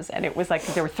pause, and it was like,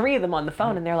 there were 3 of them on the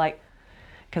phone, and they're like,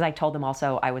 because I told them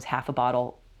also I was half a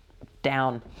bottle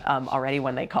down already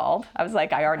when they called. I was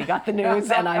like, I already got the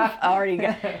news, and I've already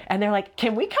got, and they're like,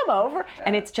 can we come over?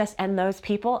 And it's just, and those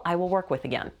people I will work with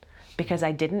again, because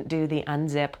I didn't do the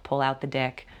unzip, pull out the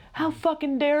dick, how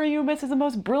fucking dare you, this is the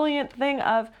most brilliant thing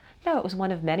of, no, it was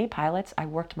one of many pilots. I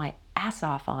worked my ass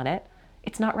off on it.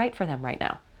 It's not right for them right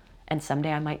now. And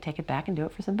someday I might take it back and do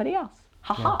it for somebody else.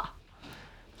 Ha ha.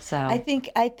 So I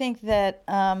think that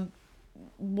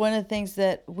one of the things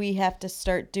that we have to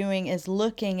start doing is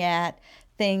looking at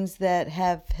things that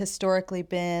have historically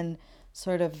been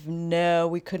sort of, no,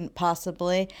 we couldn't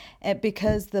possibly,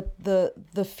 because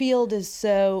the field is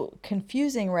so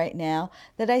confusing right now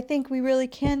that I think we really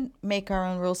can make our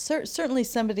own rules. Certainly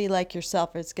somebody like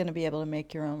yourself is going to be able to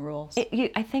make your own rules.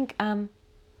 I think,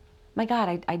 my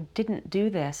God, I didn't do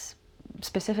this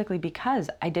specifically because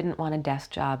I didn't want a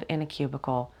desk job in a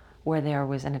cubicle where there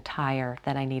was an attire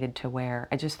that I needed to wear.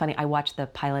 It's just funny, I watched the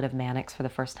pilot of Mannix for the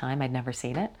first time. I'd never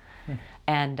seen it.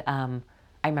 And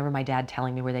I remember my dad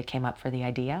telling me where they came up for the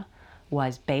idea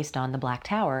was based on the Black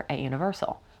Tower at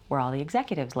Universal, where all the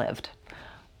executives lived.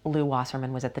 Lou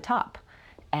Wasserman was at the top.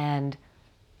 And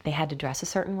they had to dress a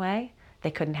certain way.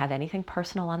 They couldn't have anything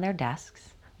personal on their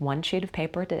desks, 1 sheet of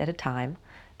paper at a time.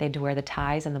 They had to wear the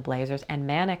ties and the blazers. And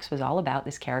Mannix was all about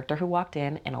this character who walked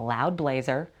in a loud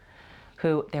blazer,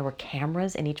 who there were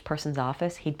cameras in each person's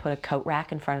office. He'd put a coat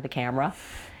rack in front of the camera.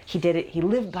 He did it. He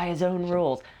lived by his own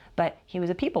rules, but he was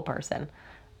a people person.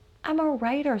 I'm a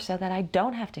writer so that I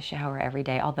don't have to shower every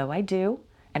day, although I do.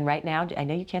 And right now, I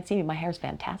know you can't see me, my hair's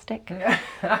fantastic. There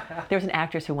was an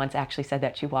actress who once actually said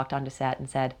that. She walked onto set and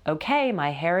said, okay,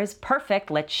 my hair is perfect,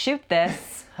 let's shoot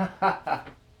this.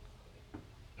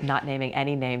 Not naming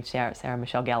any names, Sarah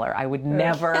Michelle Gellar. I would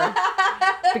never,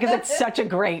 because it's such a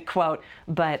great quote.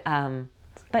 But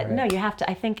no, you have to,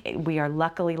 I think we are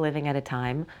luckily living at a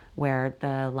time where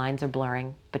the lines are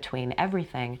blurring between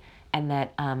everything, and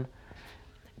that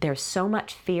there's so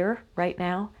much fear right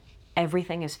now.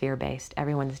 Everything is fear-based.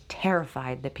 Everyone's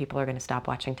terrified that people are going to stop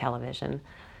watching television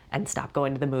and stop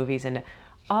going to the movies. And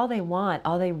all they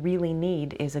really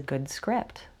need is a good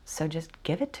script. So just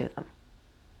give it to them.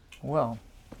 Well,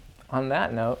 on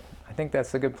that note, I think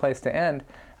that's a good place to end.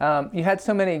 You had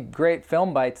so many great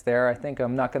film bites there. I think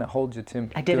I'm not going to hold you to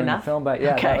I did doing enough? the film bite.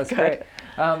 Yeah, Okay, that was good.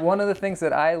 great. One of the things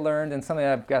that I learned, and something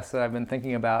that I've been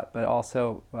thinking about, but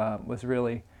also was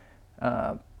really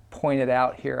pointed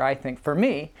out here, I think, for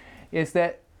me, is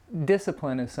that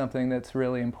discipline is something that's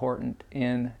really important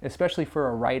especially for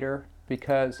a writer,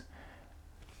 because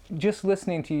just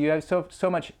listening to you, you have so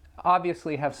much,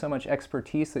 obviously have so much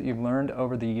expertise that you've learned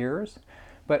over the years,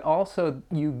 but also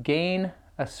you gain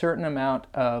a certain amount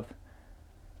of,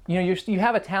 you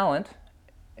have a talent.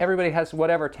 Everybody has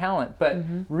whatever talent, but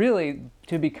really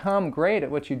to become great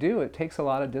at what you do, it takes a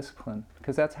lot of discipline,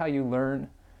 because that's how you learn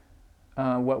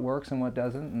what works and what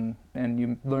doesn't, and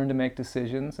you learn to make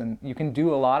decisions, and you can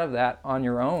do a lot of that on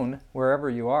your own wherever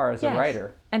you are as a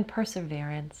writer. And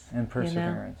perseverance.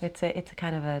 It's a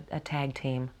kind of a tag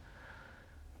team.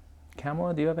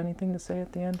 Kamala, do you have anything to say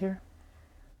at the end here?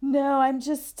 No, I'm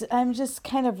just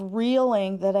kind of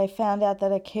reeling that I found out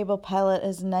that a cable pilot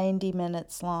is 90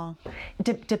 minutes long.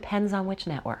 Depends on which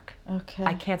network. Okay.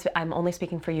 I can't. I'm only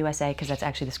speaking for USA because that's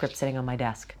actually the script sitting on my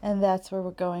desk. And that's where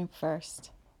we're going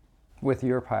first. With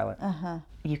your pilot.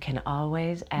 You can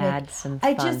always add some fun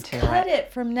I to it. just cut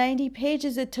it from 90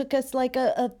 pages. It took us like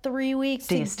a 3 weeks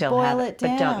Do you to still boil have it it?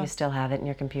 down. But don't you still have it in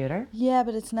your computer? Yeah,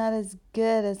 but it's not as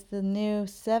good as the new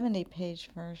 70-page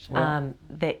version.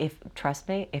 Trust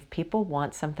me, if people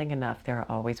want something enough, there are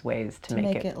always ways to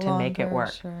make it longer,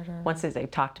 work. shorter. Once they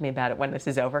talk to me about it when this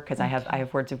is over, because I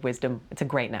have words of wisdom. It's a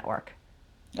great network.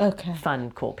 Okay.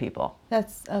 fun, cool people.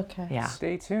 That's okay. Yeah.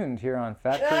 Stay tuned here on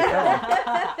Fat Free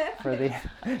Film for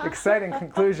the exciting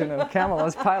conclusion of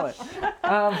Kamala's pilot.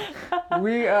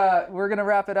 We're going to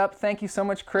wrap it up. Thank you so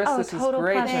much, Chris. Oh, this is total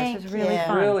great. pleasure. This was really Thank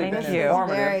fun. you. Really Thank been you.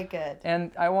 informative. Very good.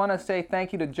 And I want to say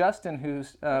thank you to Justin,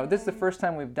 who's this is the first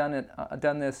time we've done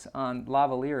this on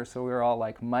lavalier, so we were all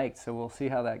like mic'd. So we'll see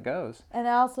how that goes. And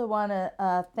I also want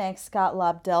to thank Scott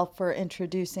Lobdell for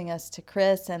introducing us to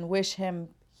Chris and wish him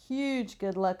huge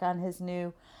good luck on his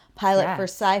new pilot for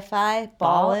Sci-Fi,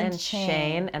 Ball and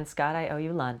Chain. And Scott, I owe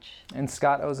you lunch. And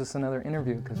Scott owes us another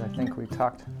interview because I think we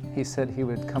talked. He said he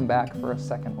would come back for a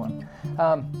second one.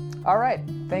 All right.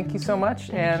 Thank you so much.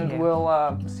 Thank you.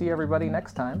 We'll see everybody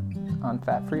next time on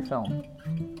Fat Free Film.